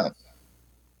 100%.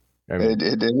 I mean,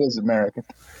 It is American.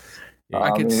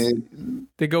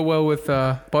 They go well with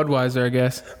Budweiser, I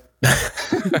guess.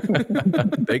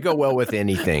 they go well with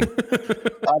anything.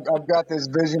 I've got this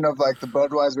vision of like the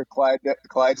Budweiser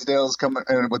Clydesdales coming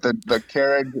in with the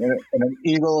carriage and an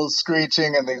eagle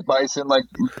screeching and these bison like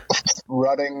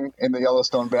rutting in the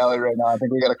Yellowstone Valley right now. I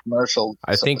think we got a commercial.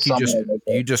 I think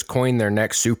you just coined their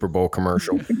next Super Bowl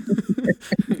commercial.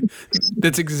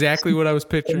 That's exactly what I was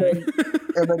picturing.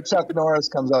 And then Chuck Norris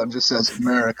comes out and just says,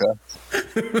 America.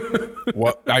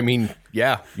 What? I mean,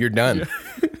 yeah, you're done.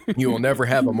 You will never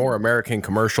have a more American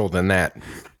commercial than that.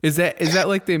 Is that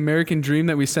like the American dream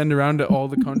that we send around to all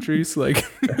the countries? Like,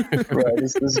 right,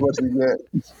 this is what you get.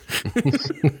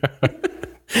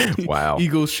 Wow.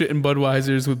 Eagles shitting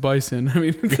Budweisers with bison. I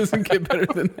mean, it doesn't get better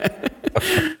than that.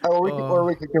 Or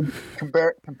we could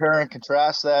compare and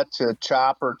contrast that to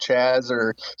Chop or Chaz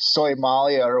or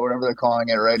Somalia or whatever they're calling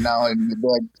it right now, and be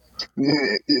like,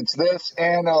 it's this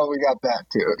and we got that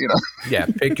too, you know. Yeah,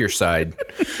 pick your side.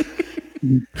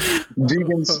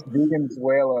 Deegan's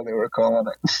Whala, they were calling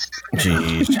it.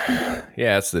 Jeez.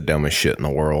 Yeah, it's the dumbest shit in the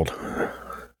world.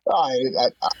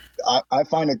 I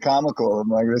find it comical. I'm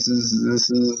like, this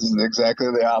is exactly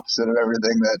the opposite of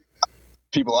everything that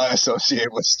people I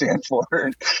associate with stand for.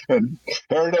 And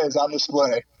there it is on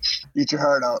display. Eat your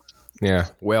heart out. Yeah.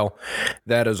 Well,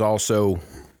 that is also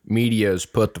media has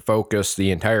put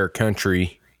the entire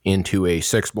country into a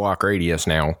 6-block radius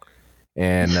now.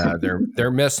 And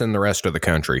they're missing the rest of the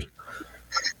country.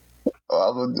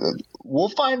 We'll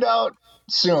find out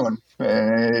soon.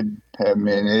 I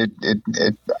mean,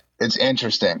 it's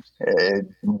interesting.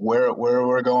 Where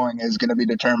we're going is going to be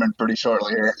determined pretty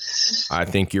shortly here. I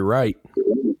think you're right.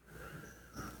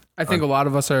 I think a lot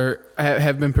of us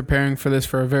have been preparing for this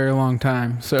for a very long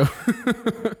time. So,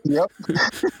 yep.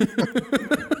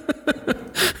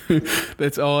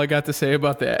 That's all I got to say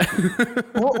about that.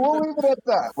 We'll leave it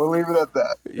at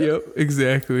that. Yep,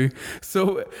 exactly.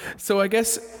 So I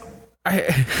guess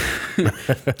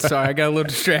sorry, I got a little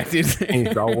distracted.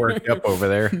 He's all worked up over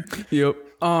there. Yep.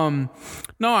 No,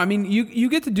 I mean you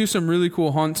get to do some really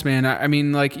cool hunts, man. I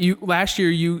mean, like last year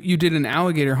you did an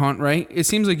alligator hunt, right? It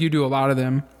seems like you do a lot of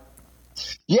them.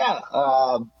 Yeah.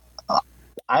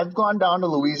 I've gone down to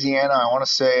Louisiana, I want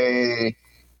to say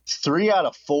 3 out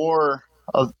of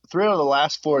the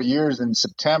last 4 years in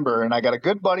September, and I got a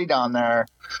good buddy down there,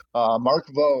 Mark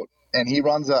Vogt, and he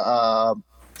runs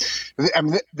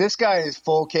this guy is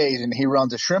full cage, and he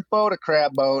runs a shrimp boat, a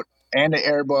crab boat, and an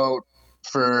airboat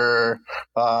for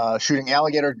shooting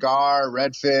alligator, gar,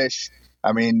 redfish.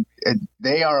 I mean,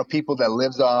 they are a people that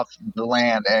lives off the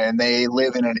land, and they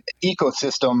live in an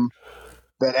ecosystem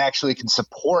that actually can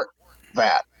support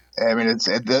that. I mean,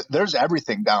 there's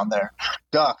everything down there: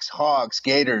 ducks, hogs,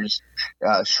 gators,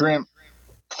 shrimp,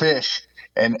 fish,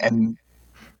 and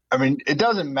I mean, it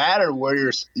doesn't matter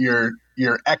where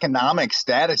your economic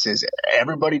status is.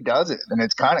 Everybody does it, and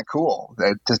it's kind of cool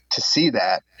to see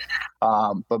that.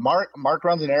 But Mark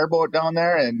runs an airboat down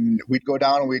there, and we'd go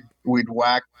down and we'd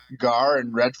whack gar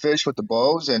and redfish with the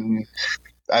bows. And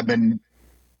I'm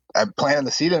planting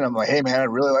the seed, and I'm like, hey man, I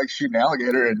really like shooting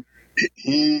alligator. And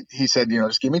he said,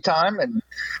 just give me time. And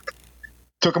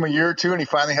took him a year or two, and he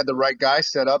finally had the right guy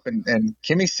set up. And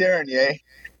Kimmy Serenier,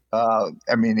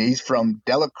 I mean, he's from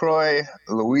Delacroix,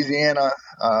 Louisiana.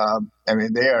 I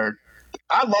mean,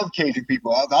 I love Cajun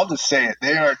people. I'll just say it.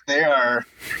 They are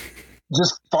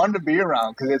just fun to be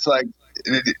around, because it's like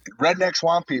redneck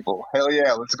swamp people. Hell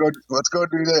yeah, let's go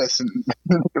do this, and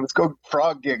let's go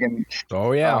frog gigging.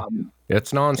 Oh yeah,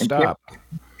 it's nonstop.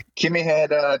 Kimmy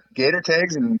had gator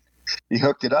tags, and he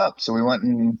hooked it up. So we went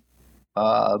and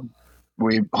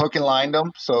we hook and lined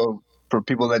them. So for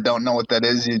people that don't know what that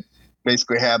is, you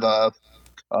basically have a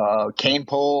cane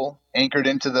pole anchored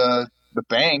into the the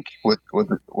bank with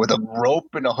a rope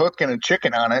and a hook and a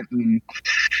chicken on it, and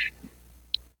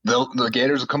the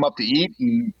gators will come up to eat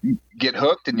and get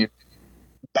hooked, and you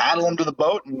battle them to the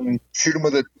boat and shoot them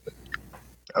with a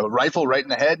rifle right in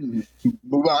the head and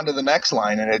move on to the next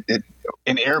line. And it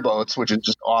in airboats, which is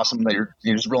just awesome that you're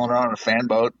just rolling around in a fan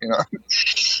boat, you know.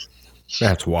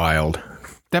 That's wild.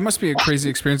 That must be a crazy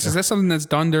experience. Is that something that's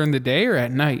done during the day or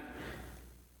at night?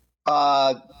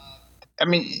 I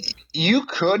mean, you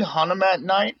could hunt them at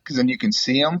night because then you can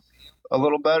see them a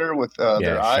little better with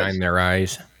their eyes. Shine their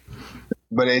eyes.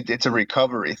 But it's a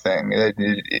recovery thing.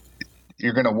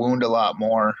 You're going to wound a lot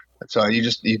more. So you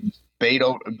bait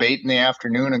in the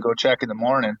afternoon and go check in the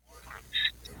morning.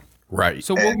 Right.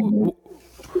 So go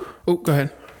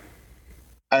ahead.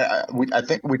 I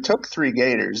think we took 3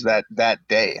 gators that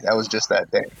day. That was just that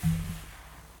day.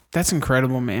 That's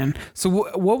incredible, man. So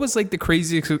what was like the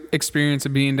craziest experience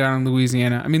of being down in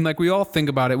Louisiana? I mean, like we all think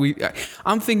about it.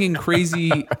 I'm thinking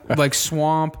crazy like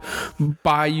swamp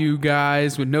bayou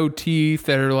guys with no teeth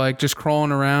that are like just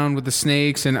crawling around with the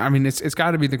snakes. And I mean, it's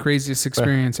got to be the craziest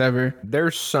experience ever.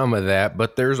 There's some of that,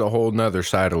 but there's a whole nother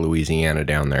side of Louisiana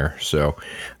down there. So,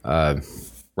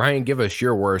 Ryan, give us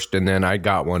your worst, and then I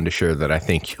got one to share that I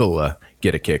think you'll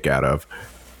get a kick out of.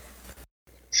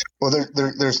 Well,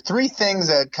 there's 3 things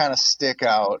that kind of stick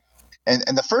out, and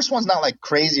the first one's not like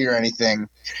crazy or anything,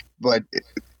 but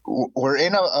we're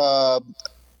in a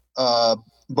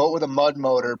boat with a mud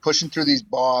motor pushing through these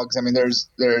bogs. I mean, there's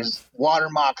water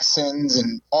moccasins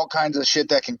and all kinds of shit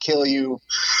that can kill you,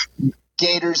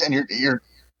 gators, and you're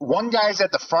one guy's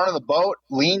at the front of the boat,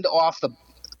 leaned off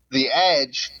the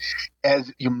edge as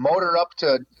you motor up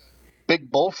to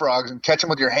big bullfrogs and catch them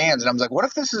with your hands. And I was like, what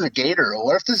if this is a gator? Or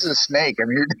what if this is a snake? I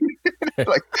mean,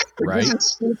 like, right. This is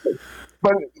stupid.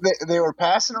 But they were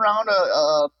passing around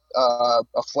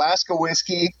a flask of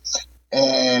whiskey,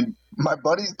 and my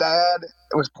buddy's dad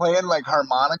was playing like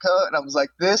harmonica, and I was like,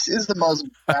 this is the most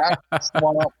back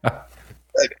swamp.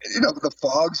 You know, the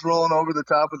fog's rolling over the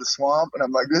top of the swamp, and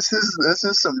I'm like, this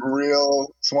is some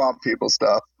real swamp people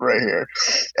stuff right here.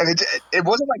 And it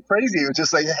wasn't like crazy. It was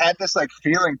just like it had this like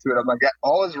feeling to it. I'm like,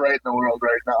 all is right in the world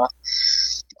right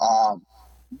now.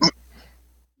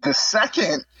 The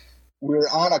second, we were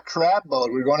on a crab boat.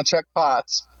 We were going to check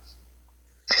pots,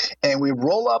 and we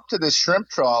roll up to this shrimp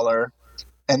trawler,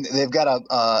 and they've got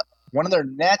one of their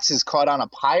nets is caught on a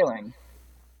piling,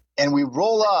 and we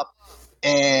roll up,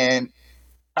 and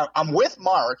I'm with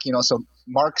Mark, you know, so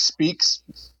Mark speaks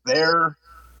their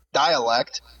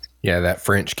dialect. Yeah, that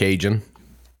French Cajun.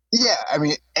 Yeah, I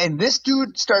mean, and this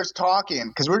dude starts talking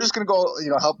because we're just going to go, you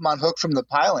know, help him unhook from the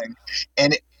piling.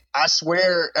 And I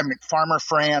swear, I mean, Farmer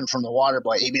Fran from the Water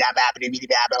Boy, and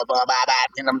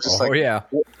I'm just like, yeah.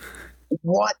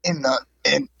 What in the,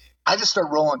 and I just start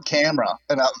rolling camera,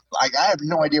 and I have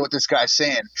no idea what this guy's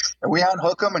saying. And we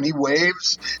unhook him, and he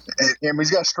waves, and he's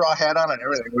got a straw hat on and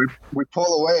everything. We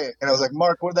pull away, and I was like,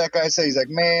 Mark, what did that guy say? He's like,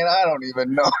 man, I don't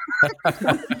even know.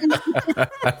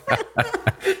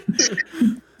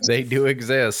 They do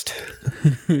exist.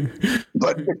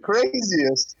 But the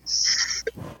craziest,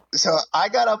 so I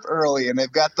got up early, and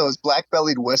they've got those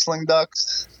black-bellied whistling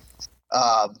ducks.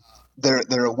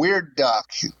 They're a weird duck,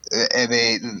 and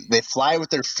they fly with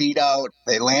their feet out.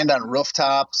 They land on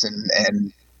rooftops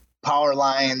and power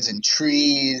lines and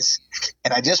trees.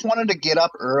 And I just wanted to get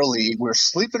up early. We're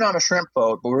sleeping on a shrimp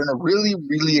boat, but we're in a really,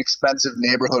 really expensive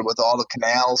neighborhood with all the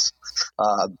canals,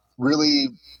 really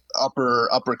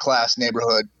upper class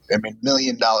neighborhood. I mean, $1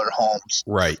 million homes.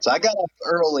 Right. So I got up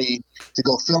early to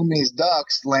go film these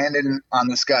ducks landing on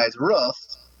this guy's roof.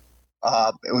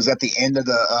 It was at the end of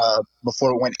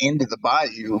before it went into the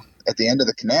bayou, at the end of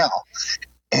the canal.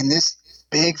 And this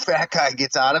big fat guy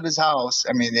gets out of his house.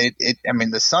 I mean,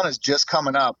 the sun is just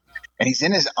coming up, and he's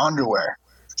in his underwear.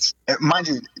 Mind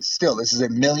you, still, this is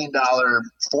 $1 million,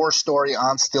 4-story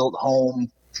on stilt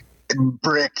home,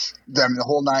 brick, I mean, the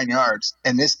whole 9 yards.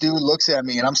 And this dude looks at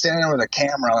me, and I'm standing there with a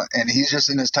camera, and he's just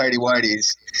in his tighty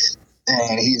whities.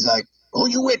 And he's like, who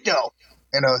you with, though?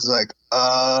 And I was like,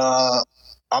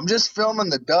 I'm just filming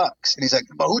the ducks. And he's like,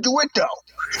 but who'd you with, though?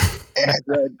 And I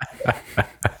said,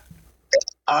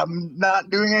 I'm not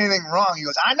doing anything wrong. He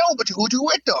goes, I know, but who'd you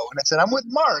with, though? And I said, I'm with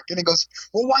Mark. And he goes,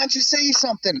 well, why don't you say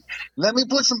something? Let me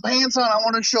put some pants on. I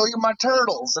want to show you my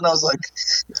turtles. And I was like,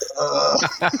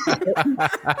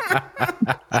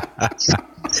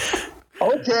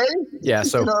 okay. Yeah,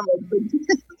 so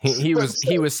he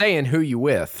was saying who you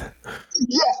with.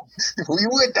 Yeah, who you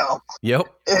with, though? Yep.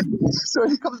 And so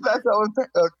he comes back out with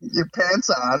your pants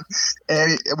on,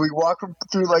 and we walk him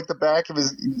through like the back of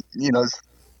his, you know,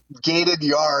 gated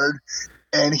yard,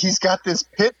 and he's got this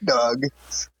pit dug,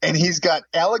 and he's got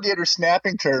alligator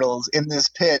snapping turtles in this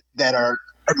pit that are,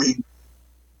 I mean,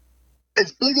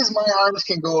 as big as my arms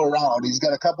can go around. He's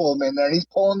got a couple of them in there, and he's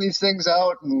pulling these things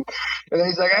out, and then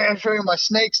he's like, I gotta show you my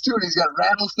snakes too, and he's got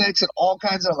rattlesnakes and all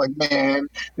kinds of, I'm like, man,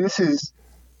 this is,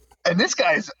 and this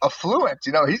guy's affluent,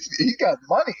 you know, he's got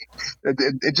money.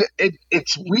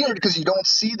 It's weird because you don't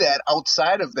see that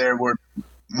outside of there, where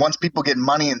once people get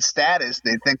money and status,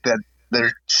 they think that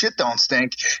their shit don't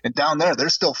stink, and down there, they're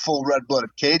still full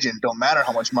red-blooded Cajun, don't matter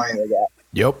how much money they got.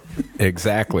 Yep,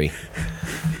 exactly.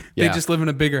 They just live in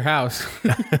a bigger house.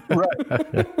 Right.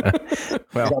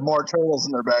 Well, they got more turtles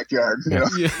in their backyard. You know?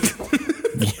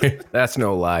 Yeah. that's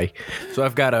no lie. So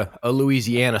I've got a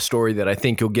Louisiana story that I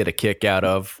think you'll get a kick out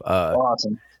of.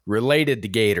 Awesome. Related to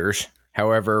gators.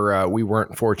 However, we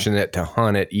weren't fortunate to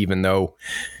hunt it, even though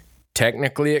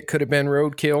technically it could have been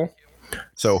roadkill.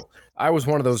 So I was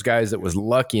one of those guys that was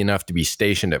lucky enough to be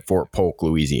stationed at Fort Polk,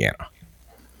 Louisiana.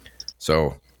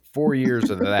 So 4 years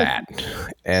of that.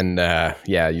 And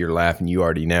yeah, you're laughing. You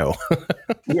already know.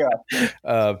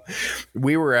 Yeah.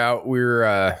 We were out. We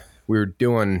were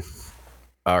doing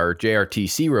our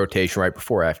JRTC rotation right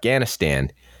before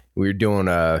Afghanistan. We were doing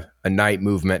a night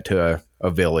movement to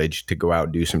a village to go out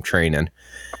and do some training.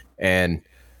 And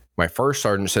my first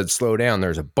sergeant said, slow down.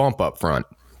 There's a bump up front.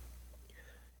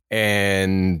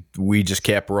 And we just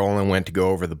kept rolling, went to go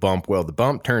over the bump. Well, the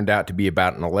bump turned out to be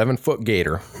about an 11-foot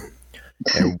gator.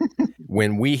 And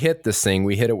when we hit this thing,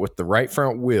 we hit it with the right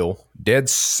front wheel, dead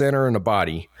center in the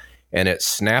body, and it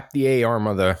snapped the A-arm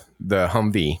of the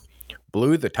Humvee,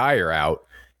 blew the tire out,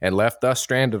 and left us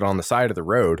stranded on the side of the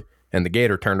road, and the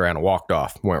gator turned around and walked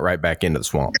off, went right back into the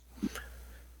swamp.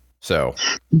 So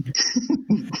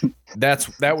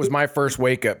that was my first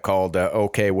wake-up call to,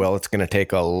 okay, well, it's going to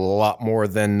take a lot more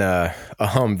than a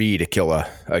Humvee to kill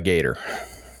a gator.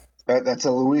 That's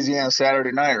a Louisiana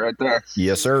Saturday night right there.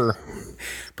 Yes, sir.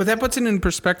 But that puts it in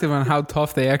perspective on how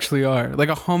tough they actually are. Like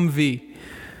a Humvee.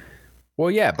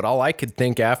 Well, yeah, but all I could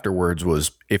think afterwards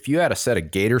was if you had a set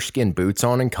of gator skin boots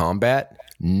on in combat,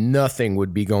 nothing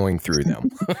would be going through them.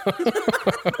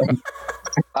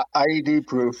 IED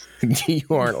proof. You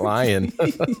aren't lying.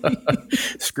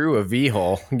 Screw a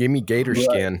V-hull. Give me gator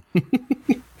skin.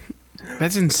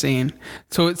 That's insane.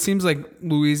 So it seems like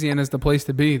Louisiana's the place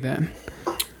to be then.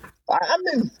 I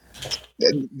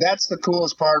mean, that's the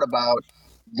coolest part about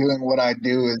doing what I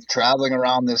do, is traveling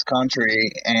around this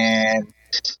country and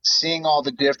seeing all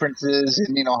the differences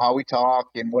in, you know, how we talk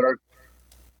and what our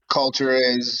culture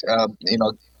is, you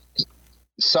know,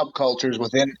 subcultures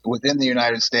within the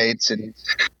United States and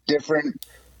different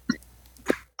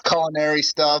culinary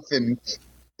stuff, and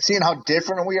seeing how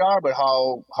different we are, but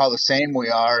how the same we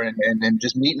are, and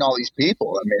just meeting all these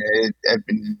people. I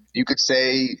mean, you could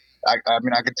say, I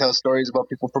could tell stories about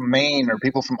people from Maine or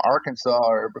people from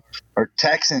Arkansas or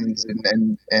Texans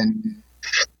and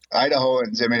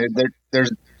Idahoans. I mean,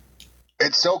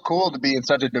 it's so cool to be in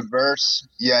such a diverse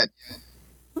yet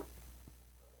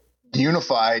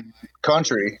unified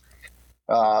country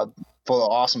full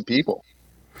of awesome people.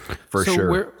 For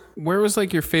sure. Where was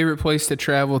like your favorite place to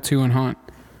travel to and hunt?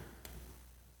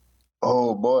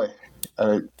 Oh boy.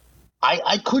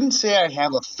 I couldn't say I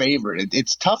have a favorite.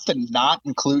 It's tough to not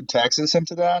include Texas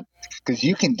into that because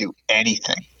you can do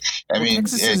anything. I mean,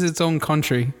 Texas is its own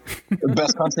country. The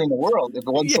best country in the world. If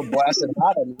it wasn't so blasted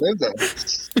hot, I'd live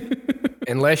there.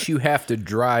 Unless you have to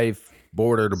drive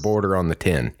border to border on the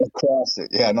 10. Across it.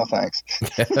 Yeah, no thanks.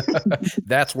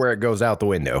 That's where it goes out the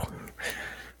window.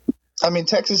 I mean,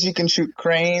 Texas, you can shoot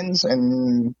cranes,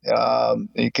 and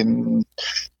you can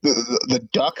the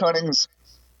duck hunting's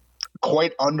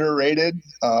quite underrated.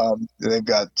 They've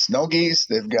got snow geese,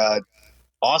 they've got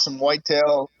awesome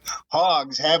whitetail,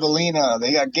 hogs, javelina,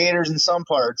 they got gators in some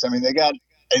parts. I mean, they got,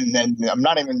 and then I'm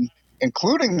not even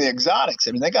including the exotics.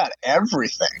 I mean, they got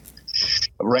everything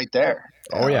right there.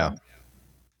 Oh yeah.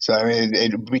 So I mean,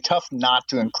 it would be tough not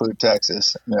to include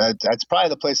Texas. I mean, that's probably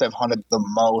the place I've hunted the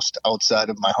most outside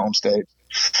of my home state.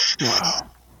 Wow.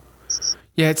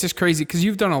 Yeah, it's just crazy because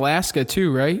you've done Alaska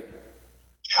too, right?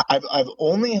 I've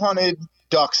only hunted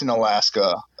ducks in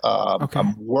Alaska. Okay.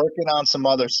 I'm working on some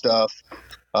other stuff,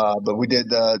 but we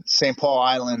did St. Paul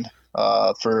Island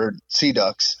for sea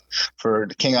ducks, for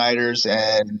the king eiders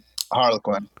and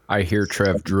harlequin. I hear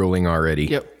Trev drooling already.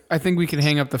 Yep. I think we can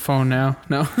hang up the phone now.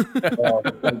 No.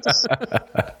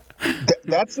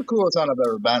 That's the coolest hunt I've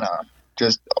ever been on,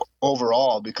 just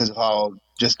overall, because of how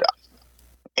just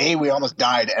we almost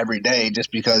died every day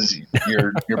just because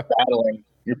you're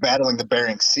battling the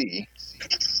Bering Sea,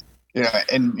 you know,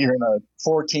 and you're in a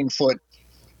 14-foot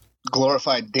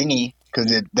glorified dinghy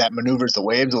because that maneuvers the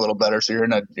waves a little better. So you're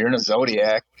in a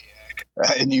Zodiac,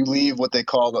 and you leave what they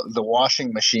call the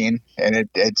washing machine, and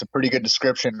it's a pretty good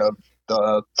description of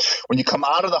when you come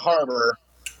out of the harbor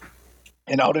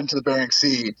and out into the Bering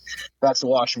Sea. That's the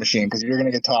washing machine, because you're going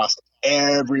to get tossed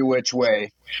every which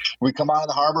way. We come out of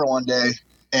the harbor one day,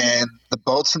 and the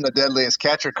boats from the Deadliest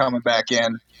Catch are coming back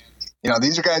in.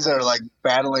 These are guys that are like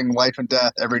battling life and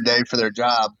death every day for their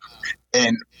job,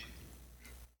 and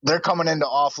they're coming in to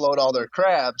offload all their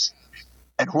crabs.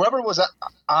 And whoever was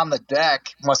on the deck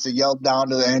must have yelled down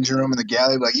to the engine room in the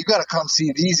galley, like, "You got to come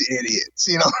see these idiots,"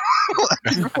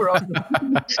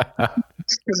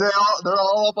 because they're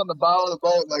all up on the bow of the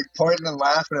boat, like pointing and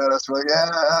laughing at us. We're like, yeah,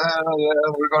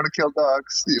 we're going to kill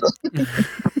dogs.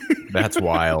 That's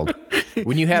wild.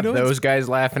 When you have those guys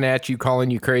laughing at you,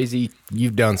 calling you crazy,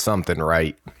 you've done something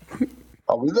right.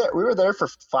 Oh, we were there for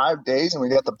 5 days, and we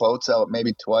got the boats out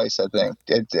maybe twice, I think.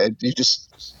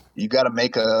 You got to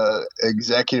make a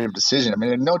executive decision. I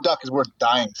mean, no duck is worth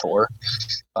dying for.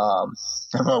 My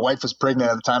wife was pregnant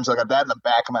at the time, so I got that in the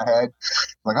back of my head.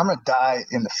 Like, I'm going to die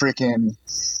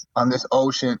on this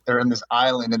ocean, or in this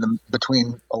island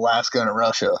between Alaska and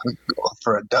Russia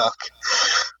for a duck.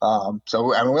 So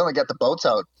we only got the boats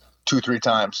out 2-3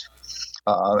 times.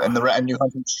 And you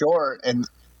hunt from shore, and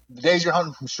the days you're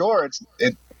hunting from shore,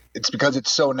 it's because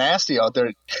it's so nasty out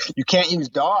there. You can't use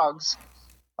dogs.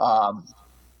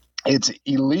 It's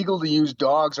illegal to use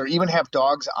dogs or even have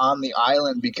dogs on the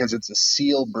island because it's a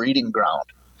seal breeding ground.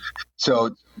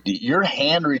 So you're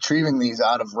hand retrieving these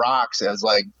out of rocks as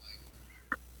like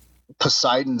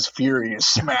Poseidon's fury is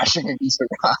smashing against the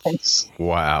rocks.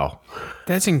 Wow.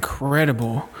 That's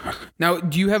incredible. Now,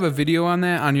 do you have a video on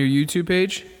that on your YouTube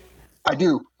page? I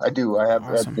do. I have.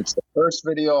 Awesome. It's the first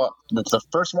video. It's the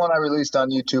first one I released on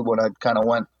YouTube when I kind of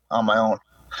went on my own.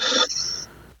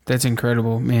 That's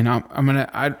incredible, man.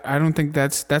 I don't think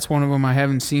that's one of them I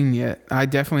haven't seen yet. I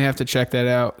definitely have to check that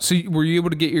out. So were you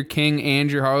able to get your king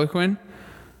and your Harlequin?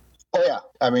 Oh yeah.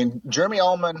 I mean, Jeremy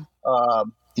Ullman,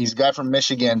 he's a guy from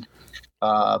Michigan,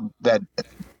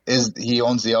 he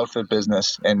owns the outfit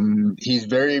business, and he's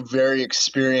very, very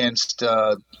experienced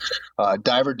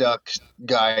diver duck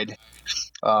guide.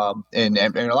 And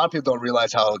a lot of people don't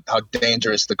realize how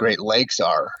dangerous the Great Lakes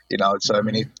are, So I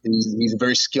mean, he's a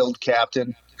very skilled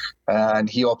captain, and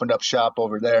he opened up shop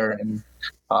over there. And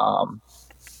I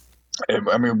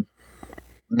mean,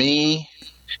 me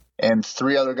and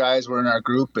 3 other guys were in our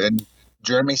group, and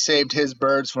Jeremy saved his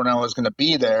birds when I was going to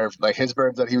be there, like his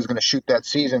birds that he was going to shoot that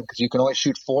season, because you can only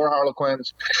shoot 4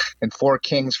 Harlequins and 4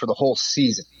 Kings for the whole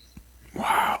season.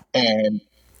 Wow! And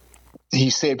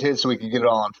he saved his so we could get it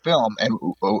all on film, and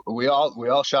we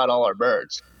all shot all our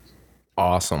birds.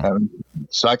 Awesome.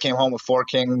 So I came home with 4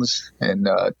 Kings and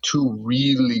 2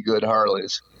 really good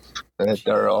Harleys that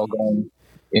are all going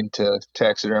into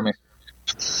taxidermy.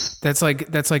 That's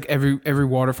like every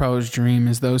waterfowler's dream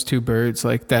is those 2 birds.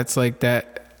 Like that's like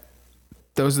that.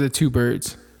 Those are the 2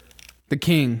 birds. The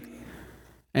king.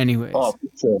 Anyways. Oh,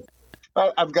 sure.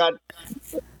 I've got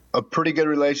a pretty good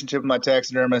relationship with my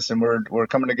taxidermist, and we're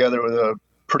coming together with a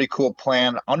pretty cool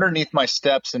plan underneath my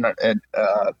steps and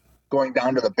going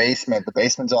down to the basement. The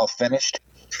basement's all finished,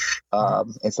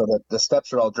 and so the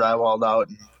steps are all drywalled out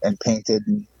and painted.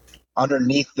 And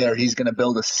underneath there, he's going to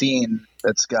build a scene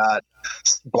that's got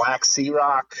black sea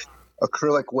rock,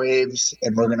 acrylic waves,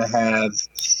 and we're going to have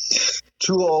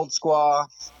 2 old squaw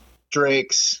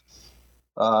drakes,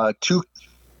 2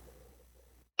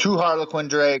 Harlequin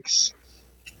drakes,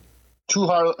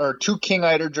 2 king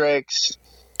eider drakes,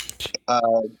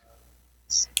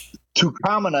 2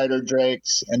 common eider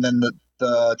drakes, and then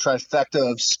the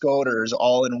trifecta of scoters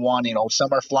all in one.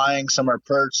 Some are flying, some are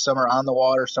perched, some are on the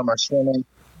water, some are swimming.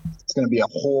 It's going to be a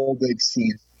whole big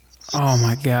scene. Oh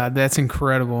my God, that's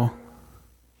incredible.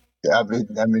 I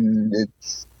mean,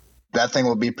 that thing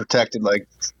will be protected like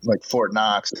Fort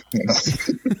Knox.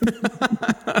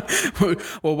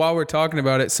 Well, while we're talking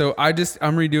about it, so I'm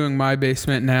redoing my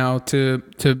basement now to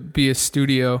be a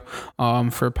studio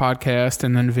for a podcast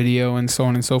and then video and so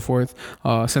on and so forth,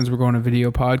 since we're going to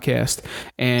video podcast.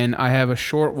 And I have a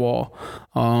short wall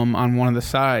on one of the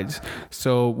sides.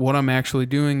 So what I'm actually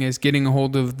doing is getting a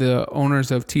hold of the owners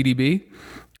of TDB,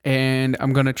 and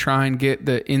I'm going to try and get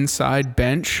the inside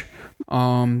bench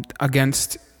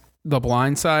against the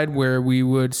blind side where we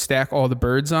would stack all the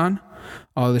birds on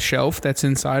the shelf that's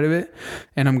inside of it,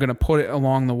 and I'm going to put it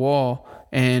along the wall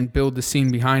and build the scene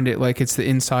behind it like it's the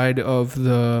inside of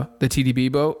the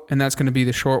TDB boat, and that's going to be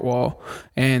the short wall.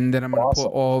 And then I'm going to put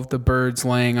all of the birds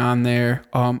laying on there.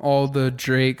 All the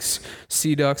drakes,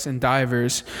 sea ducks, and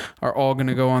divers are all going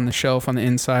to go on the shelf on the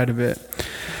inside of it.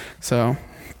 So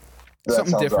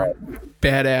Something different,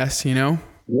 badass, you know?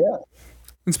 Yeah.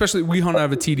 Especially we hunt out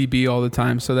of a TDB all the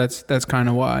time, so that's kind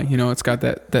of why, you know, it's got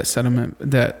that sentiment,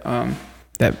 that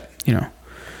you know,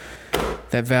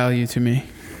 that value to me.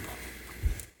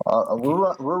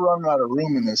 We're running out of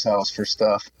room in this house for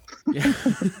stuff.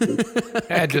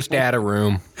 Yeah, just add a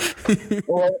room.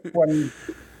 Well,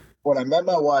 when I met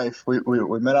my wife, we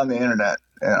met on the internet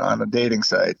on a dating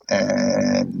site,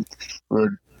 and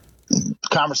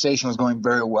conversation was going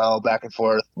very well, back and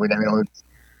forth. We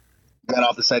got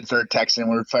off the site and started texting.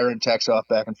 We were firing texts off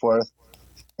back and forth.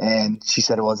 And she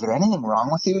said, well, is there anything wrong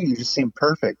with you? You just seem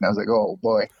perfect. And I was like, oh,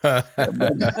 boy.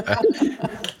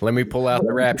 Let me pull out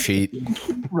the rap sheet.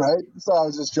 Right? So I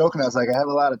was just joking. I was like, I have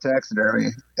a lot of taxidermy.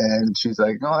 And she's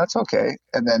like, no, that's okay.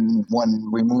 And then when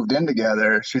we moved in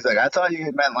together, she's like, I thought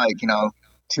you meant like,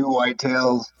 2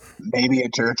 whitetails, maybe a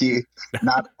turkey,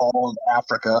 not all of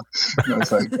Africa. And I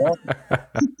was like, well.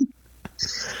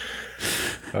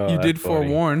 You did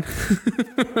forewarn.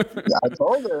 Yeah, I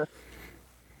told her.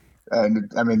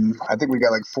 And I mean, I think we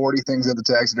got like 40 things at the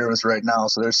taxidermist right now,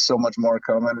 so there's so much more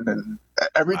coming. And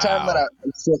every time that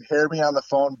she'll hear me on the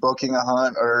phone booking a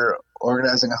hunt or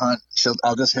organizing a hunt,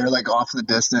 I'll just hear like off in the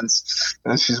distance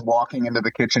as she's walking into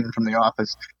the kitchen from the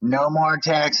office, no more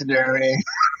taxidermy.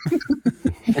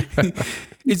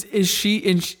 Is she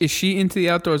into the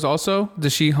outdoors also?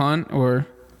 Does she hunt or?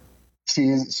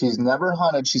 She's never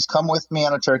hunted. She's come with me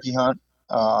on a turkey hunt.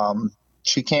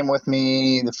 She came with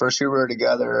me the first year we were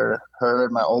together, her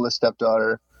and my oldest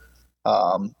stepdaughter,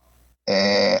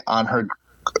 and on her,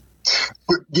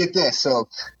 get this. So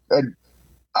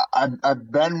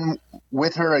I've been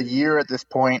with her a year at this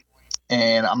point,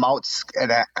 and I'm out,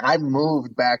 and I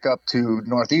moved back up to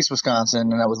Northeast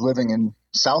Wisconsin, and I was living in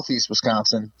Southeast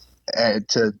Wisconsin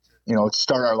to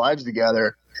start our lives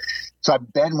together. So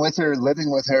I've been with her,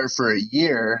 living with her for a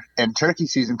year, and turkey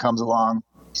season comes along,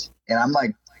 and I'm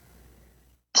like,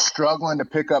 struggling to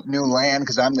pick up new land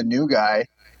because I'm the new guy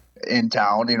in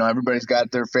town. Everybody's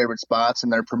got their favorite spots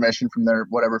and their permission from their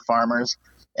whatever farmers.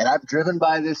 And I've driven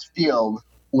by this field,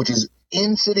 which is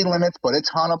in city limits, but it's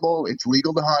huntable. It's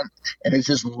legal to hunt, and it's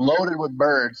just loaded with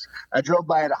birds. I drove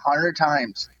by it 100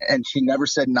 times, and she never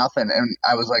said nothing. And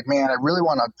I was like, man, I really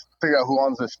want to figure out who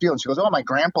owns this field. And she goes, oh, my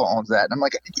grandpa owns that. And I'm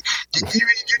like,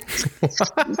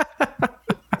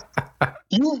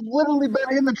 you've literally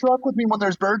been in the truck with me when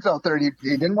there's birds out there. You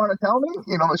didn't want to tell me?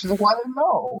 She's like, well, I didn't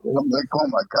know. And I'm like, oh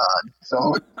my God.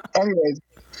 So anyways,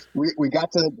 we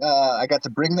got to, I got to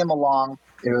bring them along.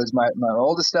 It was my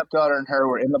oldest stepdaughter and her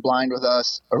were in the blind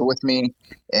with me.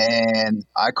 And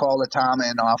I called a tom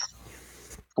in off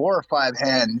 4 or 5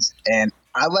 hens, and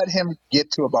I let him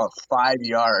get to about 5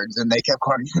 yards, and they kept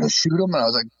calling, you going to shoot him? And I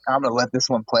was like, I'm going to let this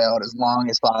one play out as long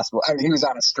as possible. I mean, he was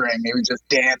on a string. He was just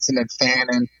dancing and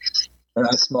fanning. And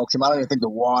I smoked him. I don't even think the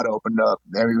wad opened up.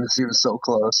 I mean, he was so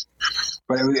close.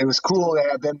 But it was cool to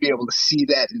have them be able to see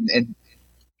that. And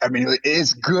I mean, it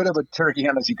is good of a turkey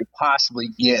hunt as you could possibly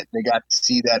get. They got to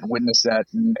see that and witness that.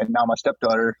 And now my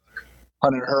stepdaughter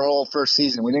hunted her whole first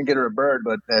season. We didn't get her a bird,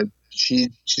 but she's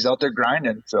out there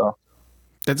grinding. So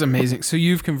that's amazing. So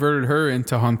you've converted her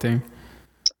into hunting.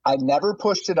 I never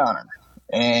pushed it on her.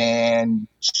 And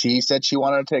she said she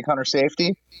wanted to take hunter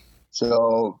safety.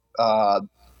 So, I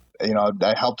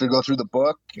helped her go through the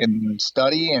book and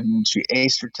study, and she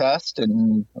aced her test,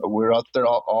 and we were out there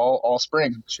all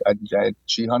spring.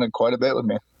 She hunted quite a bit with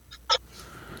me.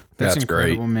 That's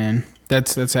incredible, great, man.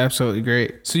 That's absolutely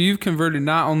great. So you've converted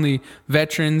not only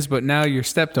veterans, but now your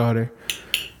stepdaughter.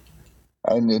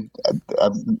 And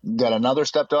I've got another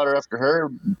stepdaughter after her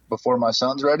before my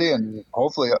son's ready, and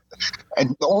hopefully.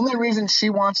 And the only reason she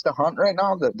wants to hunt right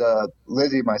now, the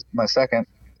Lizzie, my second,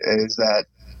 is that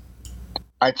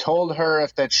I told her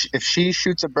if she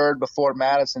shoots a bird before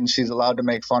Madison, she's allowed to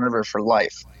make fun of her for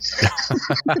life.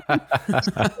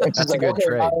 That's a good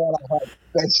trait.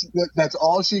 That's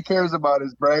all she cares about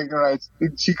is bragging rights.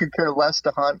 She could care less to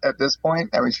hunt at this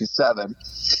point. I mean, she's 7,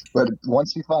 but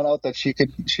once she found out that she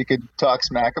could talk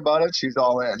smack about it, she's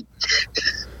all in.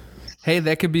 Hey,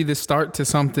 that could be the start to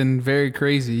something very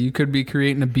crazy. You could be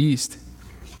creating a beast.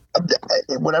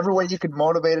 Whatever way you could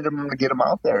motivate them to get them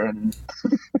out there. And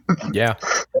yeah,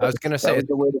 I was going to say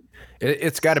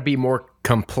it's got to be more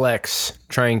complex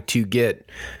trying to get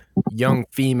young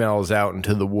females out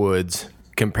into the woods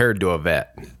compared to a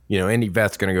vet. Any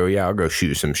vet's going to go, yeah, I'll go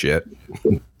shoot some shit,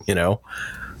 I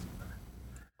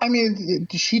mean,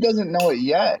 she doesn't know it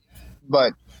yet,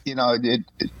 but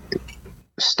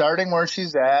starting where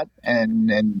she's at,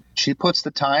 and she puts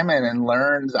the time in and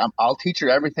learns. I'll teach her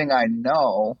everything I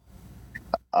know.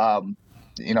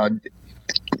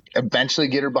 eventually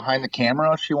get her behind the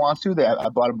camera if she wants to. I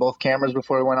bought her both cameras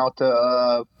before we went out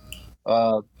to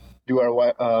do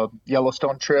our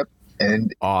Yellowstone trip.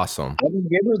 And Awesome. I can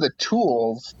give her the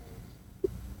tools.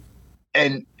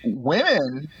 And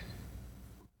women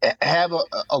have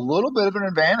a little bit of an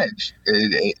advantage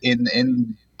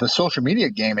in the social media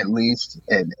game, at least.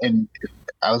 And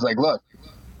I was like, look,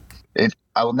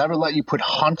 I will never let you put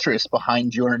huntress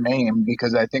behind your name,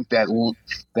 because I think that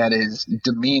is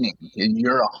demeaning. And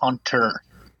you're a hunter.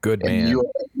 Good man. And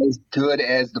you're as good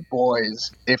as the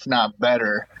boys, if not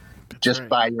better, just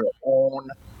by your own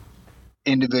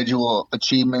individual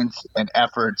achievements and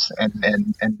efforts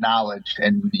and knowledge.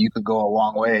 And you could go a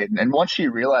long way. And once she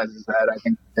realizes that, I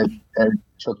think that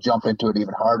she'll jump into it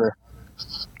even harder.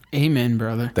 Amen,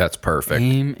 brother. That's perfect.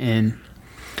 Amen.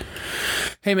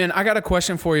 Hey, man, I got a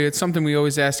question for you. It's something we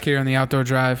always ask here on the Outdoor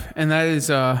Drive, and that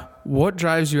is, what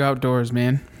drives you outdoors,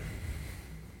 man?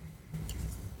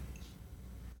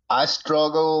 I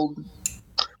struggled,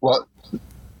 well,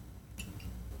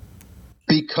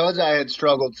 because I had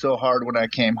struggled so hard when I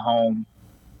came home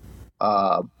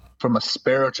from a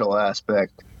spiritual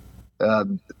aspect.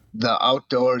 The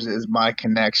outdoors is my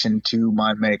connection to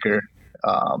my maker.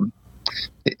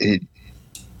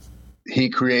 He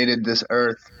created this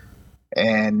earth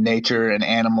and nature and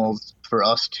animals for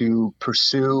us to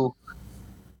pursue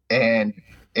and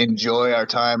enjoy our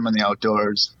time in the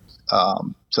outdoors.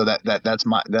 So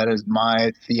that is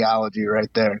my theology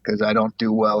right there, because I don't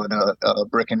do well in a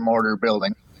brick and mortar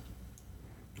building.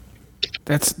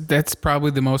 That's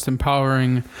probably the most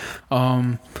empowering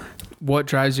what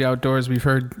drives you outdoors we've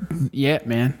heard yet,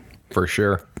 man. For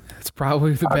sure. It's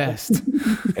probably the best.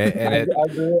 And I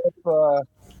grew up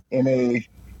in a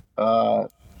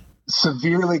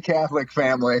severely Catholic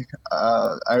family,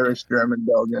 Irish, German,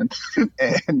 Belgian,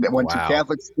 and went to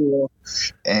Catholic school.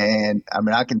 And I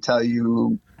mean, I can tell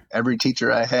you every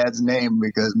teacher I had's name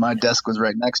because my desk was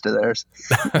right next to theirs.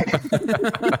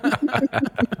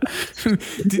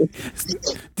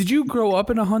 Did you grow up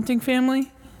in a hunting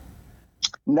family?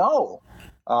 No.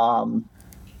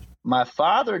 My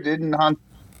father didn't hunt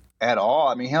at all.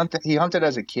 I mean, he hunted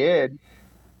as a kid,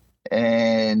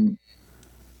 and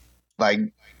like,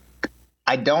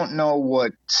 I don't know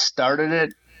what started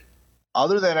it,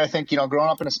 other than I think, growing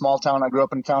up in a small town, I grew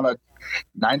up in a town of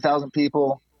 9,000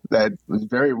 people that was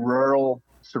very rural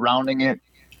surrounding it,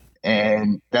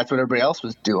 and that's what everybody else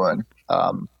was doing.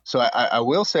 So I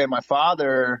will say my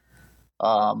father,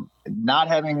 not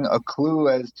having a clue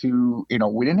as to,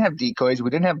 we didn't have decoys, we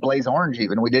didn't have Blaze Orange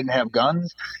even, we didn't have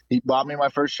guns. He bought me my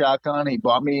first shotgun, he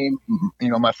bought me,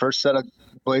 my first set of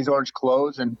Blaze Orange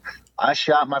clothes, and I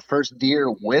shot my first deer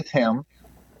with him.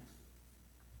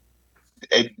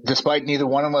 Despite neither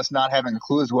one of us not having a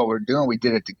clue as what we're doing, we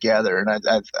did it together, and I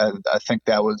think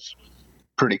that was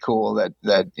pretty cool. That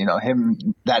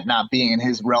him, that not being in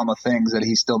his realm of things, that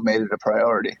he still made it a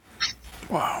priority.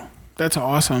 Wow, that's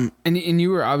awesome. And you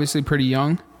were obviously pretty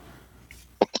young.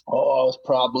 Oh, I was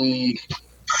probably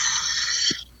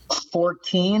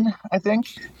 14, I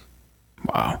think.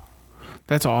 Wow,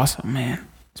 that's awesome, man.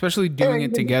 Especially doing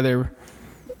it together.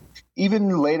 Even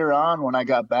later on, when I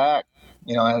got back,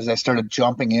 as I started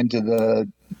jumping into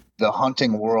the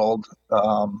hunting world,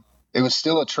 it was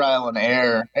still a trial and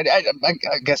error. And I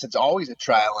guess it's always a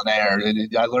trial and error.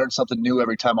 I learned something new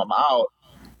every time I'm out.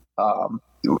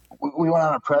 We went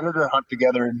on a predator hunt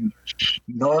together in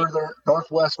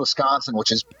northwest Wisconsin,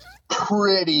 which is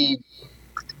pretty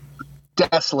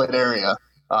desolate area,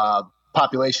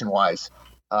 population-wise.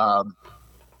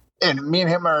 And me and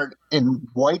him are in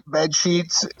white bed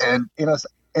sheets and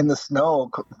in the snow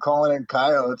calling in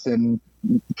coyotes, and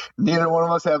neither one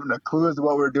of us having a clue as to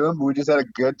what we were doing, but we just had a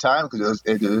good time because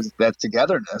it was that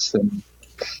togetherness. And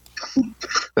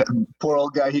that poor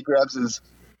old guy, he grabs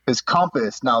his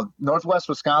compass. Now, northwest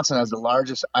Wisconsin has the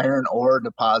largest iron ore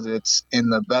deposits in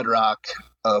the bedrock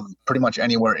of pretty much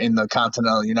anywhere in the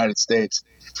continental United States.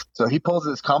 So he pulls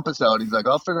his compass out. He's like,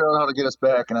 I'll figure out how to get us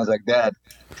back. And I was like, Dad,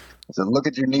 I said, look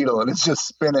at your needle, and it's just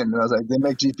spinning. And I was like, they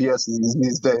make GPSs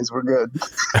these days. We're good.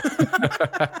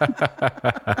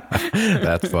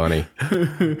 That's funny.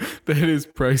 That is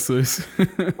priceless.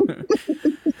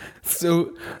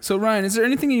 So Ryan, is there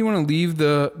anything you want to leave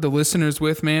the listeners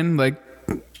with, man? Like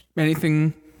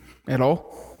anything at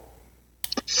all?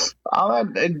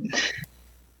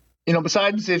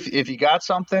 Besides if you got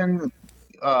something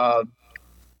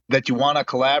that you want to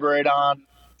collaborate on,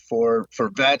 for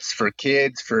vets, for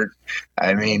kids,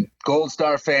 Gold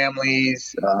Star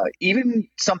families, even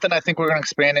something I think we're going to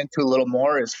expand into a little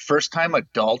more is first time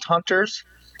adult hunters,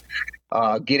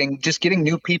 getting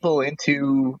new people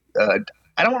into,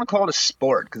 I don't want to call it a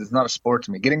sport because it's not a sport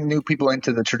to me. Getting new people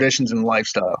into the traditions and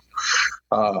lifestyle.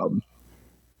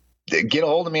 Get a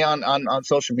hold of me on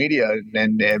social media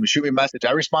and shoot me a message.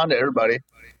 I respond to everybody,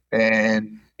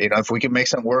 and if we can make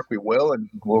something work, we will, and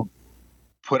we'll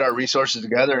put our resources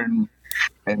together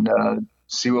and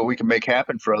see what we can make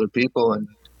happen for other people, and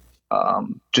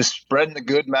just spreading the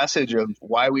good message of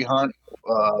why we hunt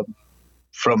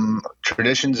from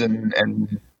traditions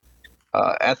and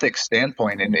ethics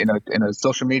standpoint. And in a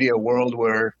social media world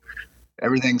where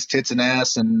everything's tits and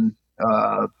ass and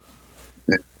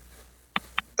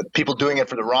people doing it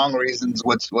for the wrong reasons,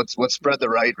 what's spread the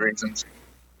right reasons.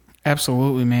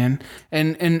 Absolutely, man.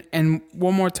 And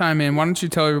one more time, man, why don't you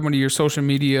tell everybody your social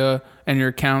media and your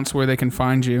accounts where they can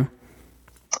find you?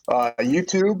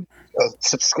 YouTube,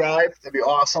 subscribe, that'd be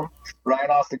awesome.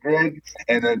 Ryan Off the Grid,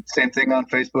 and then same thing on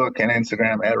Facebook and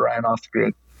Instagram at Ryan Off the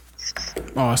Grid.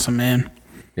 Awesome, man.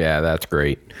 Yeah, that's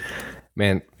great,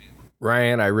 man.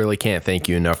 Ryan, I really can't thank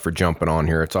you enough for jumping on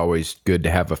here. It's always good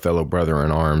to have a fellow brother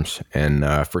in arms, and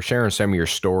for sharing some of your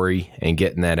story and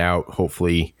getting that out.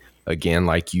 Hopefully, again,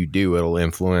 like you do, it'll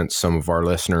influence some of our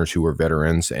listeners who are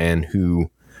veterans and who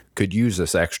could use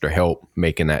this extra help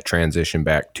making that transition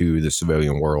back to the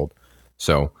civilian world.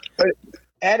 So,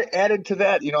 added to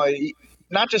that,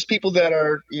 not just people that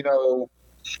are,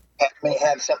 may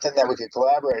have something that we could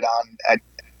collaborate on.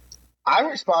 I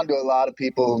respond to a lot of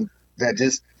people that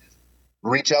just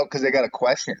reach out because they got a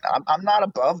question. I'm not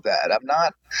above that. I'm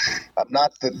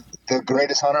not the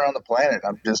greatest hunter on the planet.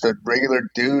 I'm just a regular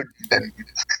dude, and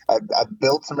I've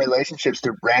built some relationships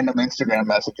through random Instagram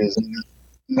messages, and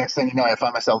next thing you know, I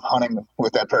find myself hunting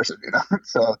with that person.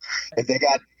 So if they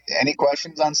got any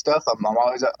questions on stuff, I'm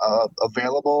always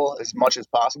available as much as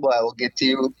possible. I will get to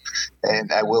you,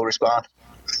 and I will respond.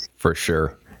 For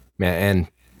sure, man. And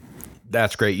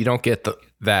that's great. You don't get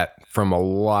that from a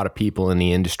lot of people in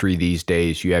the industry these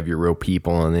days. You have your real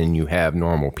people, and then you have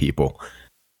normal people.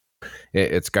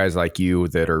 It's guys like you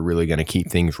that are really going to keep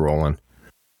things rolling.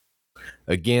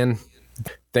 Again,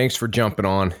 thanks for jumping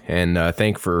on, and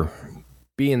thanks for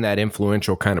being that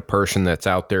influential kind of person that's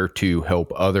out there to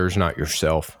help others, not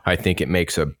yourself. I think it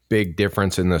makes a big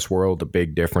difference in this world, a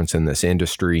big difference in this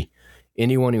industry.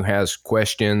 Anyone who has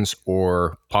questions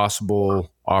or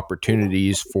possible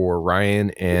opportunities for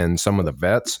Ryan and some of the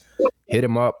vets, hit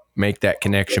him up, make that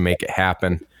connection, make it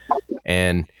happen.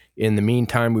 And in the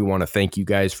meantime, we want to thank you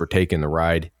guys for taking the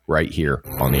ride right here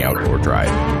on the Outdoor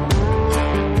Drive.